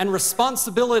on, and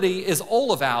responsibility is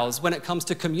all of ours when it comes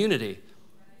to community.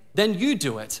 Then you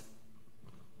do it.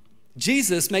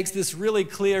 Jesus makes this really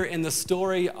clear in the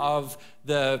story of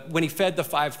when He fed the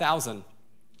 5,000.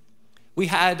 We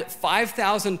had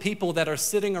 5,000 people that are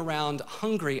sitting around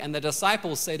hungry, and the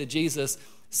disciples say to Jesus,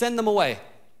 send them away.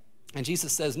 And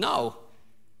Jesus says, no,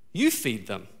 you feed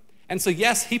them. And so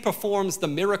yes, He performs the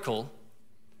miracle.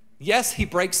 Yes, He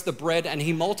breaks the bread and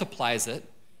He multiplies it,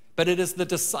 but it is the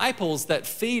disciples that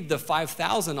feed the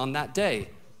 5,000 on that day.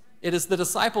 It is the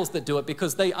disciples that do it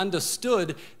because they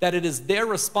understood that it is their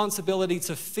responsibility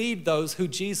to feed those who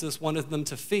Jesus wanted them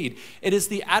to feed. It is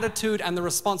the attitude and the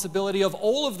responsibility of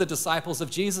all of the disciples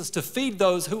of Jesus to feed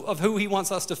those of who He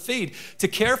wants us to feed, to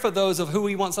care for those of who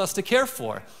He wants us to care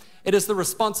for. It is the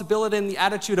responsibility and the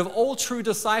attitude of all true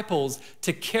disciples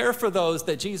to care for those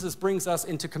that Jesus brings us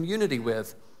into community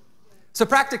with. So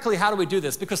practically, how do we do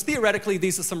this? Because theoretically,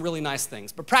 these are some really nice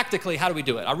things. But practically, how do we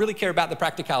do it? I really care about the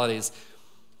practicalities.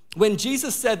 When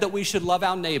Jesus said that we should love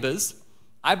our neighbors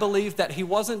I believe that he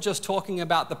wasn't just talking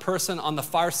about the person on the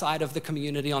far side of the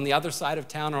community, on the other side of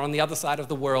town, or on the other side of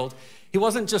the world. He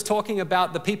wasn't just talking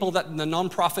about the people that the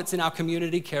nonprofits in our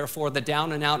community care for, the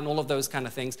down and out and all of those kind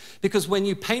of things. Because when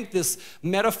you paint this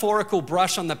metaphorical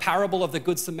brush on the parable of the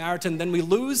Good Samaritan, then we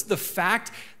lose the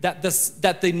fact that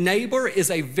the neighbor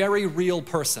is a very real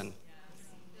person.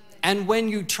 And when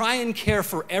you try and care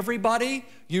for everybody,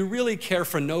 you really care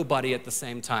for nobody at the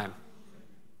same time.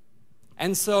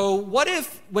 And so what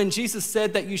if, when Jesus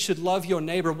said that you should love your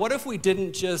neighbor, what if we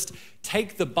didn't just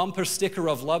take the bumper sticker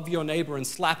of love your neighbor and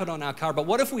slap it on our car, but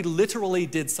what if we literally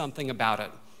did something about it?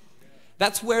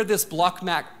 That's where this block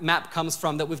map comes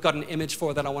from that we've got an image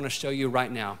for that I want to show you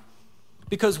right now.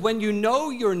 Because when you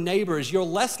know your neighbors, you're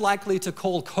less likely to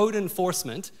call code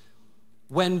enforcement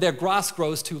when their grass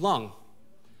grows too long.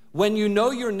 When you know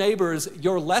your neighbors,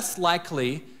 you're less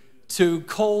likely to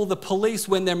call the police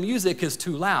when their music is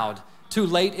too loud, too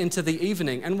late into the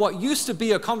evening. And what used to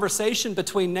be a conversation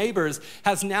between neighbors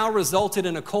has now resulted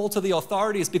in a call to the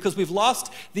authorities because we've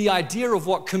lost the idea of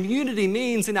what community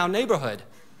means in our neighborhood.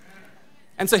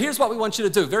 And so here's what we want you to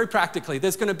do, very practically.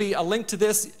 There's going to be a link to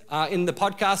this in the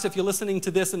podcast. If you're listening to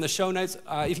this in the show notes,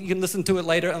 if you can listen to it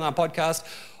later on our podcast,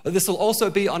 this will also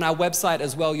be on our website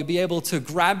as well. You'll be able to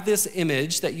grab this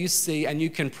image that you see and you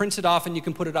can print it off and you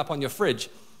can put it up on your fridge.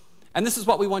 And this is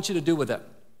what we want you to do with it.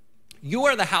 You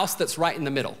are the house that's right in the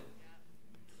middle.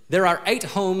 There are 8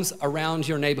 homes around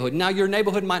your neighborhood. Now, your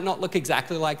neighborhood might not look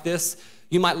exactly like this.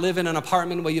 You might live in an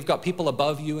apartment where you've got people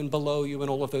above you and below you and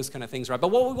all of those kind of things, right? But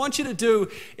what we want you to do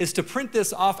is to print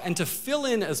this off and to fill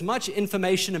in as much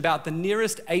information about the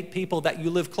nearest 8 people that you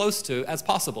live close to as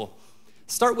possible.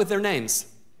 Start with their names.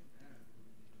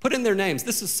 Put in their names.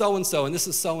 This is so-and-so, and this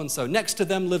is so-and-so. Next to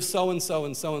them lives so-and-so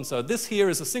and so-and-so. This here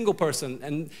is a single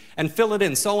person, and fill it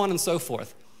in, so on and so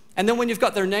forth. And then when you've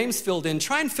got their names filled in,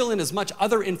 try and fill in as much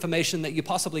other information that you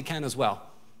possibly can as well.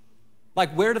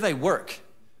 Like, where do they work?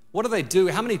 What do they do?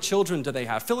 How many children do they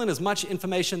have? Fill in as much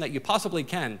information that you possibly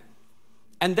can.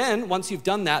 And then, once you've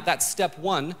done that, that's step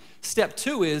 1. Step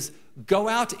 2 is go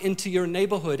out into your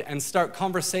neighborhood and start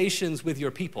conversations with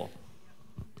your people.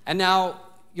 And now,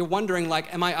 you're wondering,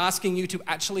 like, am I asking you to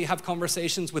actually have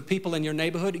conversations with people in your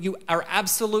neighborhood? You are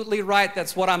absolutely right.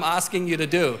 That's what I'm asking you to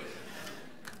do.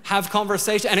 Have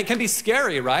conversation, and it can be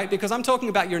scary, right? Because I'm talking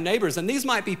about your neighbors, and these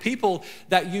might be people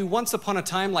that you once upon a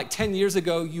time, like 10 years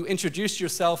ago, you introduced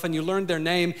yourself and you learned their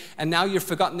name, and now you've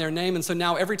forgotten their name, and so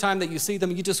now every time that you see them,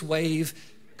 you just wave,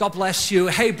 God bless you,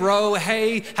 hey bro,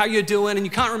 hey, how you doing? And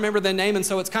you can't remember their name, and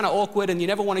so it's kind of awkward, and you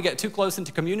never want to get too close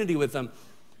into community with them.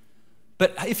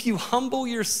 But if you humble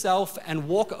yourself and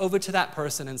walk over to that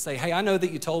person and say, hey, I know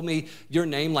that you told me your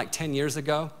name like 10 years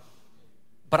ago,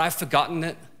 but I've forgotten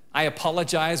it. I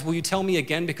apologize. Will you tell me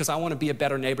again because I want to be a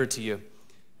better neighbor to you?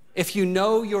 If you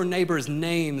know your neighbor's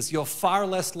names, you're far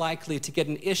less likely to get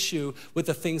an issue with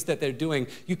the things that they're doing.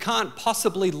 You can't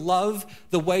possibly love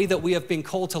the way that we have been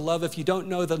called to love if you don't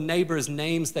know the neighbor's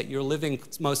names that you're living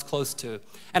most close to.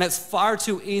 And it's far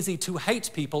too easy to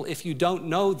hate people if you don't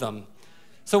know them.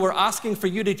 So we're asking for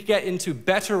you to get into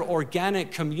better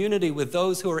organic community with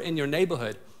those who are in your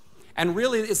neighborhood. And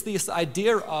really, it's this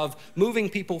idea of moving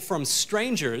people from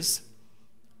strangers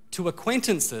to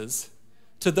acquaintances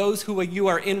to those who you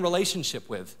are in relationship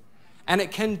with. And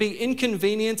it can be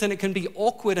inconvenient and it can be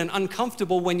awkward and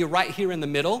uncomfortable when you're right here in the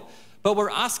middle. But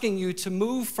we're asking you to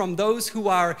move from those who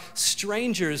are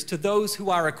strangers to those who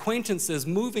are acquaintances,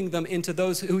 moving them into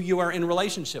those who you are in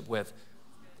relationship with.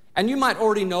 And you might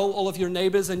already know all of your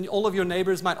neighbors, and all of your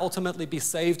neighbors might ultimately be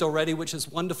saved already, which is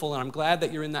wonderful, and I'm glad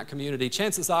that you're in that community.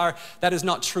 Chances are that is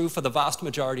not true for the vast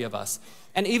majority of us.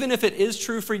 And even if it is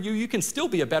true for you, you can still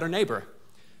be a better neighbor.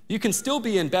 You can still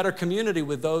be in better community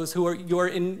with those who you're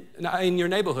in your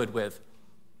neighborhood with.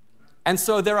 And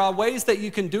so there are ways that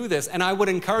you can do this, and I would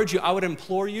encourage you, I would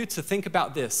implore you to think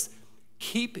about this.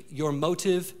 Keep your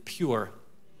motive pure.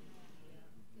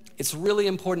 It's really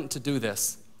important to do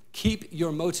this. Keep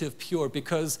your motive pure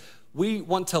because we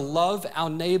want to love our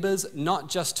neighbors not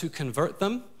just to convert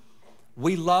them.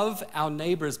 We love our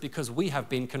neighbors because we have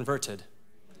been converted.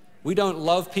 We don't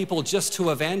love people just to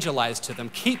evangelize to them.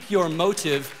 Keep your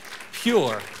motive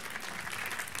pure.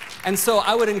 And so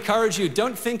I would encourage you,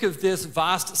 don't think of this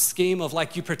vast scheme of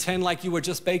like you pretend like you were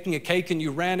just baking a cake and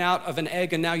you ran out of an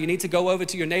egg and now you need to go over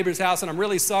to your neighbor's house and I'm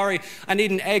really sorry, I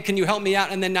need an egg, can you help me out?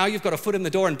 And then now you've got a foot in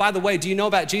the door. And by the way, do you know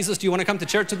about Jesus? Do you want to come to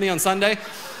church with me on Sunday?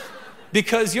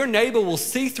 Because your neighbor will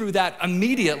see through that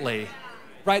immediately,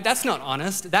 right? That's not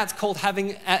honest. That's called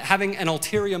having an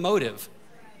ulterior motive.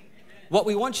 What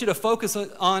we want you to focus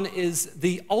on is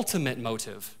the ultimate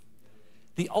motive.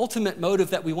 The ultimate motive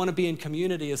that we want to be in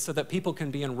community is so that people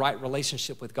can be in right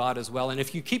relationship with God as well. And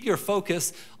if you keep your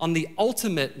focus on the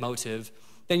ultimate motive,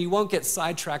 then you won't get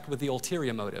sidetracked with the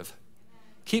ulterior motive.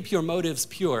 Keep your motives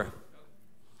pure.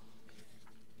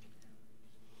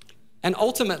 And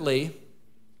ultimately,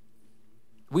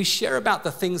 we share about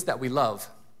the things that we love.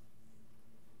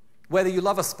 Whether you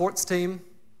love a sports team,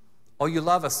 or you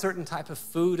love a certain type of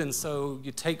food, and so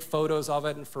you take photos of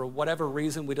it, and for whatever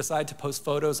reason, we decide to post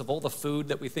photos of all the food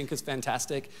that we think is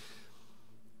fantastic.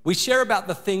 We share about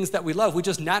the things that we love. We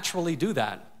just naturally do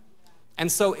that.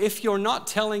 And so if you're not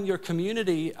telling your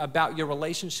community about your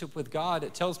relationship with God,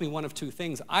 it tells me one of two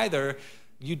things. Either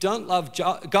you don't love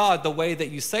God the way that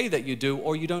you say that you do,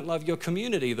 or you don't love your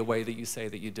community the way that you say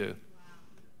that you do.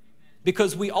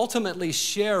 Because we ultimately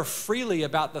share freely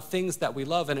about the things that we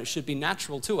love, and it should be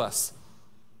natural to us.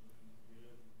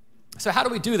 So how do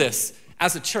we do this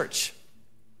as a church?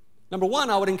 Number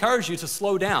one, I would encourage you to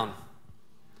slow down.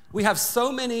 We have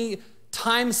so many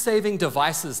time-saving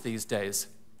devices these days.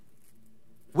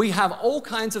 We have all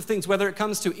kinds of things, whether it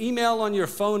comes to email on your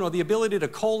phone or the ability to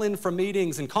call in for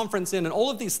meetings and conference in and all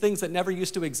of these things that never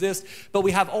used to exist. But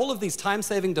we have all of these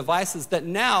time-saving devices that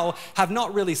now have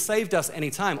not really saved us any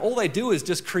time. All they do is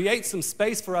just create some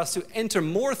space for us to enter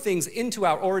more things into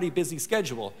our already busy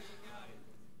schedule.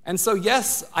 And so,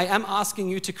 yes, I am asking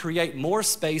you to create more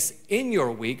space in your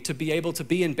week to be able to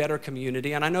be in better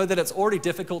community. And I know that it's already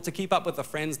difficult to keep up with the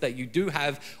friends that you do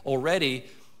have already.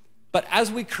 But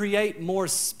as we create more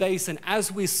space and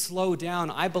as we slow down,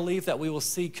 I believe that we will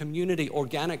see community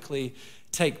organically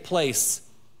take place.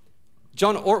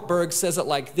 John Ortberg says it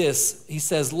like this. He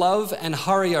says, love and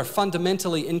hurry are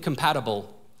fundamentally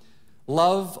incompatible.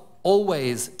 Love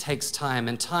always takes time,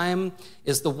 and time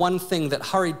is the one thing that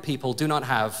hurried people do not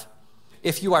have.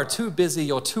 If you are too busy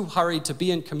or too hurried to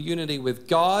be in community with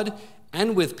God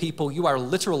and with people, you are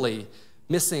literally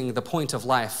missing the point of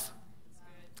life.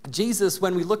 Jesus,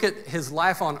 when we look at his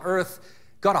life on earth,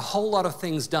 got a whole lot of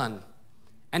things done.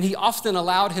 And he often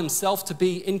allowed himself to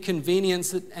be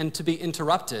inconvenienced and to be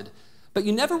interrupted. But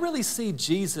you never really see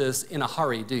Jesus in a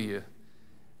hurry, do you?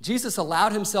 Jesus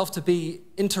allowed himself to be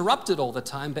interrupted all the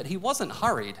time, but he wasn't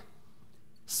hurried.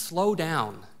 Slow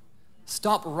down.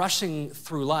 Stop rushing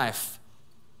through life.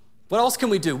 What else can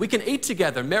we do? We can eat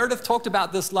together. Meredith talked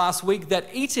about this last week, that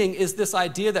eating is this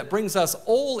idea that brings us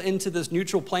all into this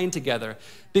neutral plane together.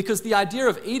 Because the idea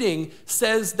of eating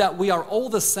says that we are all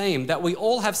the same, that we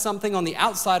all have something on the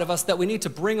outside of us that we need to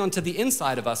bring onto the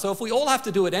inside of us. So if we all have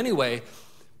to do it anyway,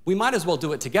 we might as well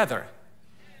do it together.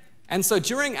 And so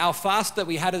during our fast that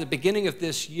we had at the beginning of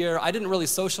this year, I didn't really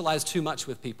socialize too much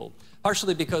with people,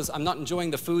 partially because I'm not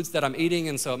enjoying the foods that I'm eating,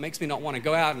 and so it makes me not want to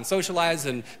go out and socialize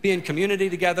and be in community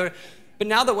together. But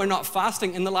now that we're not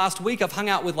fasting, in the last week, I've hung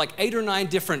out with like 8 or 9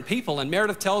 different people, and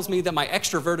Meredith tells me that my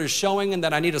extrovert is showing and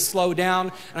that I need to slow down,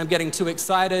 and I'm getting too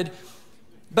excited.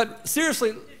 But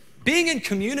seriously, being in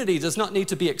community does not need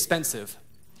to be expensive,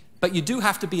 but you do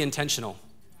have to be intentional.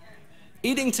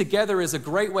 Eating together is a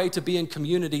great way to be in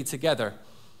community together.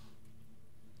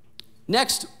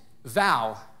 Next,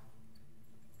 VOW,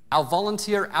 our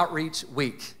Volunteer Outreach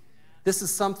Week. This is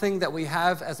something that we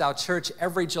have as our church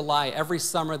every July, every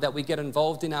summer, that we get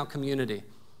involved in our community.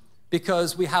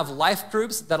 Because we have life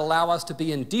groups that allow us to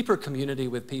be in deeper community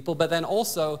with people, but then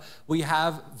also we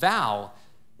have VOW.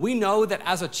 We know that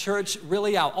as a church,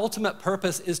 really our ultimate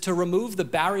purpose is to remove the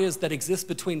barriers that exist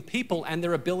between people and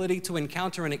their ability to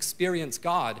encounter and experience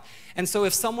God. And so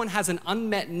if someone has an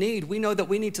unmet need, we know that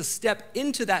we need to step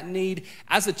into that need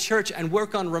as a church and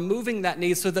work on removing that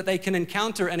need so that they can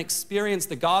encounter and experience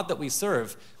the God that we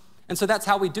serve. And so that's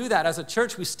how we do that. As a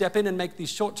church, we step in and make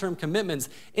these short-term commitments,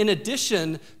 in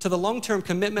addition to the long-term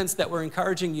commitments that we're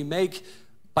encouraging you make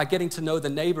by getting to know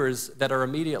the neighbors that are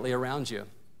immediately around you.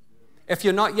 If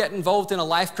you're not yet involved in a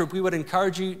life group, we would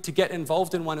encourage you to get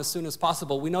involved in one as soon as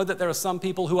possible. We know that there are some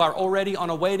people who are already on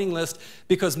a waiting list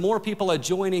because more people are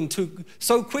joining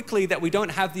so quickly that we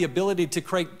don't have the ability to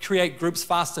create groups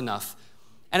fast enough.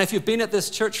 And if you've been at this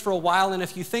church for a while, and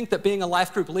if you think that being a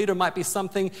life group leader might be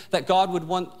something that God would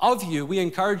want of you, we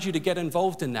encourage you to get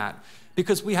involved in that.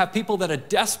 Because we have people that are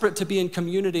desperate to be in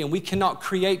community, and we cannot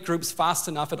create groups fast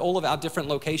enough at all of our different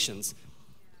locations.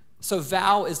 So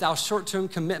VOW is our short-term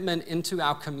commitment into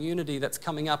our community that's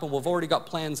coming up, and we've already got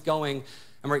plans going,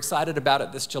 and we're excited about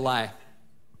it this July.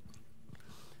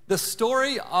 The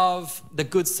story of the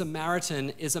Good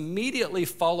Samaritan is immediately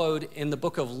followed in the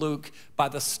book of Luke by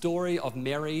the story of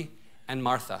Mary and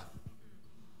Martha.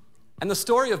 And the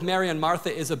story of Mary and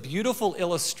Martha is a beautiful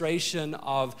illustration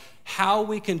of how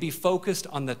we can be focused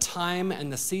on the time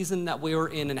and the season that we are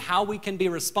in and how we can be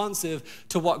responsive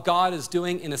to what God is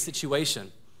doing in a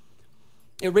situation.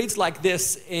 It reads like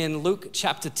this in Luke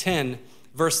chapter 10,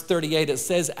 verse 38. It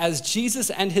says, "As Jesus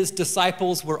and his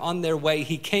disciples were on their way,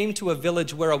 he came to a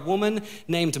village where a woman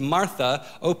named Martha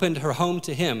opened her home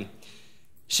to him.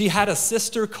 She had a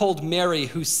sister called Mary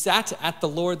who sat at the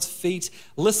Lord's feet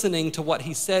listening to what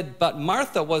he said, but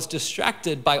Martha was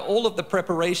distracted by all of the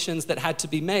preparations that had to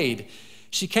be made.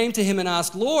 She came to him and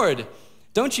asked, 'Lord,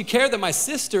 don't you care that my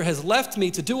sister has left me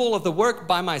to do all of the work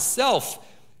by myself?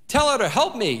 Tell her to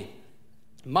help me.'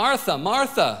 'Martha,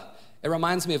 Martha,'" it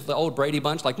reminds me of the old Brady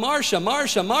Bunch, like, "Marcia,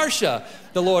 Marcia, Marcia,"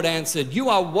 the Lord answered, "you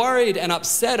are worried and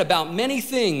upset about many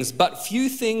things, but few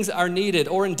things are needed,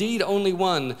 or indeed only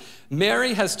one.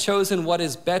 Mary has chosen what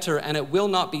is better, and it will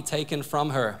not be taken from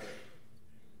her."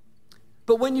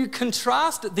 But when you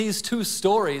contrast these two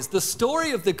stories, the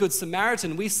story of the Good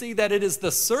Samaritan, we see that it is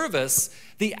the service,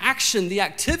 the action, the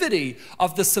activity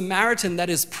of the Samaritan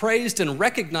that is praised and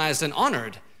recognized and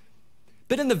honored.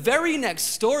 But in the very next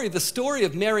story, the story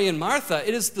of Mary and Martha,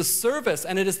 it is the service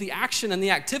and it is the action and the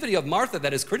activity of Martha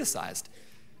that is criticized.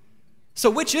 So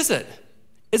which is it?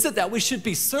 Is it that we should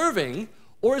be serving,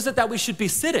 or is it that we should be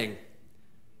sitting?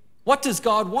 What does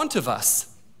God want of us?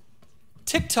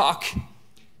 Tick-tock,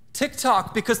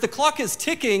 because the clock is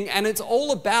ticking and it's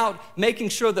all about making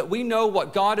sure that we know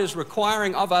what God is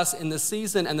requiring of us in the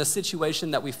season and the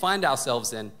situation that we find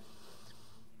ourselves in.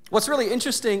 What's really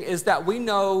interesting is that we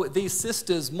know these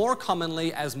sisters more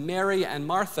commonly as Mary and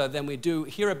Martha than we do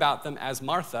hear about them as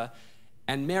Martha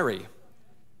and Mary.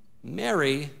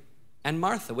 Mary and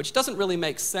Martha, which doesn't really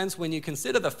make sense when you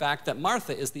consider the fact that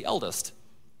Martha is the eldest.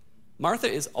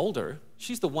 Martha is older.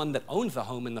 She's the one that owned the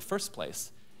home in the first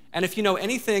place. And if you know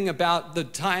anything about the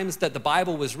times that the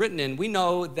Bible was written in, we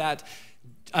know that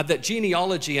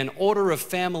genealogy and order of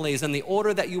families and the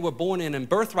order that you were born in and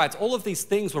birthrights, all of these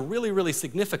things were really, really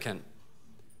significant.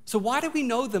 So why do we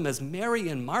know them as Mary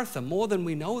and Martha more than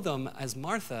we know them as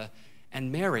Martha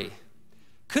and Mary?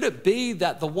 Could it be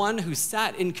that the one who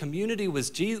sat in community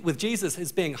with Jesus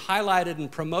is being highlighted and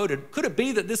promoted? Could it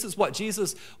be that this is what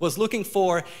Jesus was looking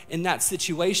for in that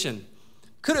situation?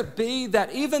 Could it be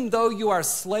that even though you are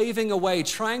slaving away,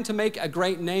 trying to make a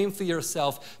great name for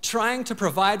yourself, trying to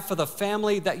provide for the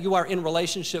family that you are in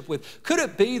relationship with, could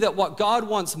it be that what God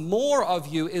wants more of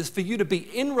you is for you to be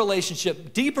in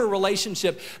relationship, deeper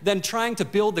relationship, than trying to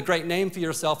build the great name for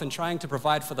yourself and trying to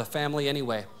provide for the family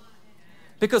anyway?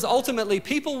 Because ultimately,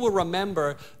 people will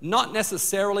remember not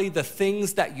necessarily the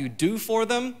things that you do for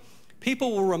them.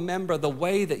 People will remember the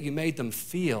way that you made them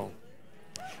feel.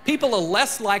 People are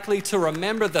less likely to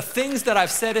remember the things that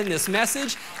I've said in this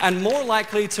message and more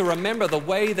likely to remember the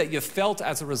way that you felt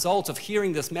as a result of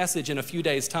hearing this message in a few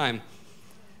days' time.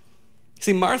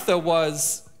 See, Martha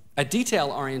was a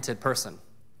detail-oriented person.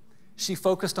 She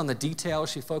focused on the details,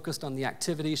 she focused on the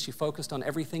activities, she focused on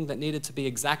everything that needed to be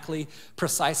exactly,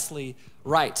 precisely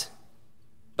right.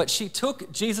 But she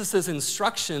took Jesus'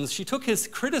 instructions, she took his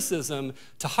criticism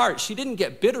to heart. She didn't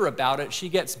get bitter about it, she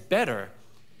gets better.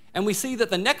 And we see that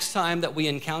the next time that we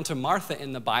encounter Martha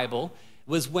in the Bible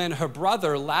was when her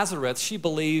brother Lazarus, she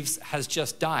believes, has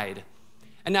just died.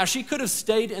 And now she could have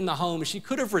stayed in the home, she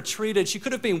could have retreated, she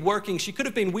could have been working, she could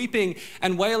have been weeping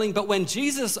and wailing, but when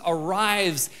Jesus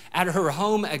arrives at her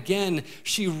home again,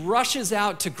 she rushes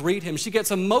out to greet him. She gets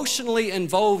emotionally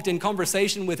involved in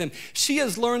conversation with him. She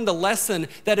has learned the lesson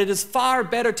that it is far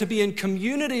better to be in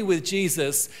community with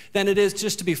Jesus than it is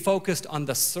just to be focused on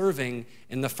the serving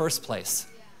in the first place.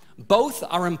 Both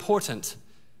are important.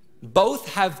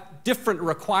 Both have different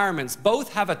requirements.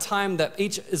 Both have a time that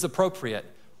each is appropriate.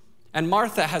 And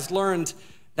Martha has learned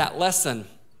that lesson.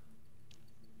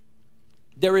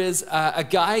 There is a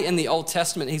guy in the Old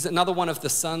Testament. He's another one of the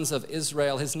sons of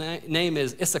Israel. His name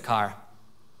is Issachar.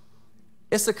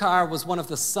 Issachar was one of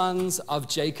the sons of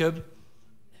Jacob.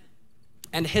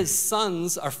 And his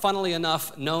sons are, funnily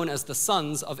enough, known as the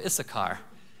sons of Issachar.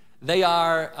 They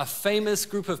are a famous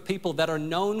group of people that are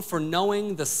known for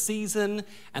knowing the season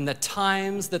and the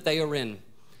times that they are in.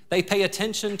 They pay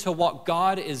attention to what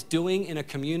God is doing in a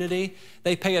community.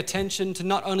 They pay attention to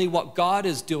not only what God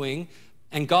is doing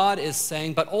and God is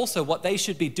saying, but also what they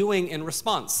should be doing in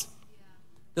response.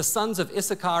 The sons of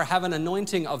Issachar have an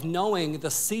anointing of knowing the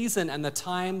season and the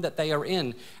time that they are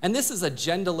in. And this is a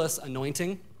genderless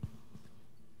anointing.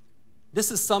 This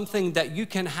is something that you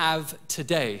can have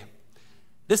today.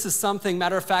 This is something,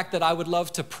 matter of fact, that I would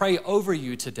love to pray over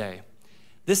you today.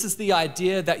 This is the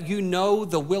idea that you know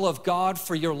the will of God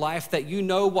for your life, that you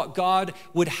know what God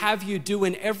would have you do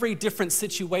in every different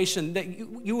situation, that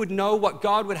you would know what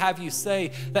God would have you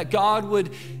say, that God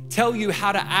would tell you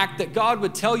how to act, that God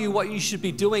would tell you what you should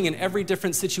be doing in every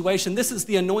different situation. This is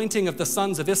the anointing of the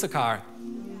sons of Issachar.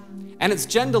 And it's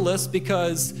genderless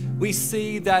because we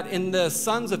see that in the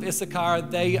sons of Issachar,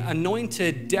 they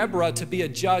anointed Deborah to be a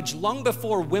judge long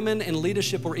before women in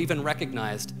leadership were even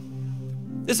recognized.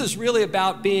 This is really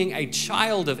about being a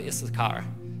child of Issachar.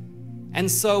 And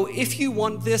so if you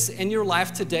want this in your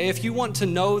life today, if you want to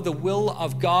know the will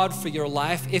of God for your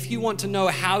life, if you want to know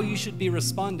how you should be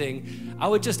responding, I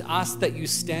would just ask that you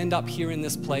stand up here in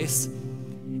this place.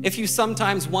 If you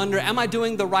sometimes wonder, am I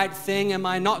doing the right thing? Am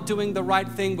I not doing the right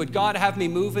thing? Would God have me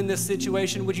move in this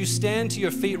situation? Would you stand to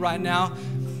your feet right now?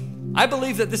 I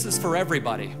believe that this is for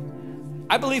everybody.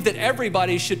 I believe that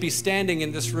everybody should be standing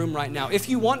in this room right now. If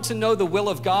you want to know the will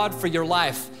of God for your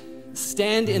life,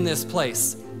 stand in this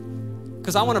place.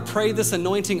 Because I want to pray this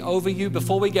anointing over you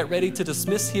before we get ready to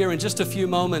dismiss here in just a few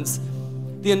moments.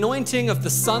 The anointing of the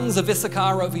sons of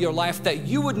Issachar over your life, that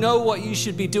you would know what you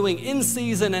should be doing in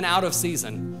season and out of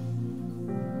season.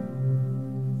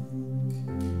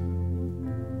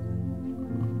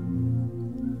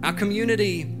 Our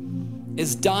community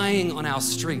is dying on our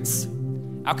streets.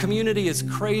 Our community is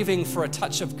craving for a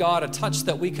touch of God, a touch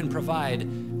that we can provide.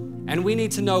 And we need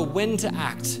to know when to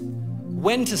act,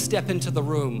 when to step into the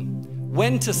room,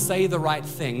 when to say the right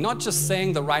thing. Not just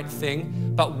saying the right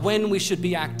thing, but when we should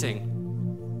be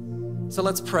acting. So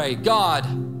let's pray. God,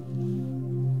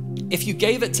 if you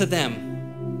gave it to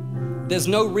them, there's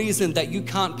no reason that you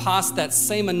can't pass that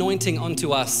same anointing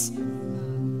onto us.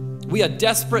 We are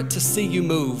desperate to see you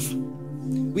move.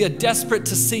 We are desperate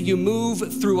to see you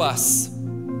move through us.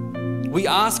 We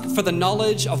ask for the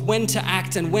knowledge of when to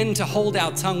act and when to hold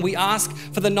our tongue. We ask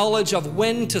for the knowledge of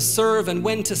when to serve and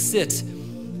when to sit.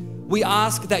 We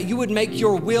ask that you would make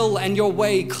your will and your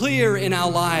way clear in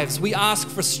our lives. We ask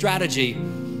for strategy.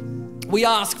 We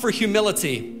ask for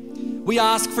humility. We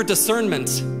ask for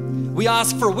discernment. We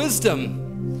ask for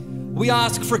wisdom. We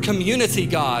ask for community,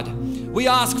 God. We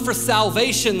ask for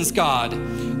salvations, God.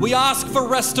 We ask for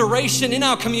restoration in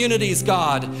our communities,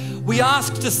 God. We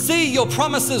ask to see your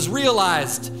promises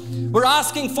realized. We're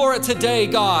asking for it today,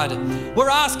 God. We're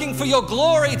asking for your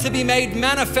glory to be made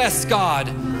manifest, God.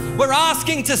 We're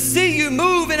asking to see you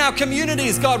move in our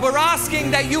communities, God. We're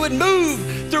asking that you would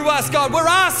move through us, God. We're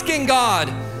asking, God.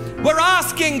 We're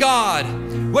asking, God.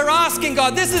 We're asking,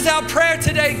 God. This is our prayer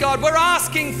today, God. We're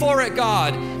asking for it,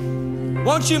 God.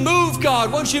 Won't you move,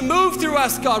 God? Won't you move through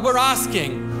us, God? We're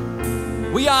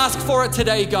asking. We ask for it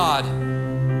today, God.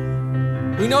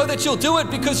 We know that you'll do it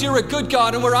because you're a good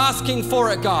God, and we're asking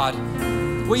for it, God.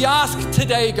 We ask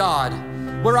today, God.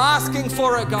 We're asking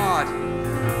for it, God.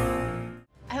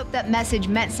 I hope that message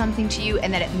meant something to you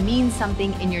and that it means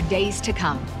something in your days to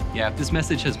come. Yeah, if this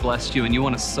message has blessed you and you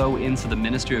want to sow into the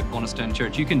ministry of Cornerstone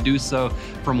Church, you can do so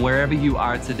from wherever you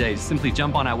are today. Simply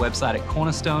jump on our website at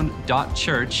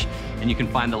cornerstone.church and you can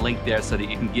find the link there so that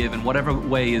you can give in whatever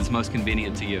way is most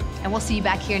convenient to you. And we'll see you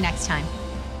back here next time.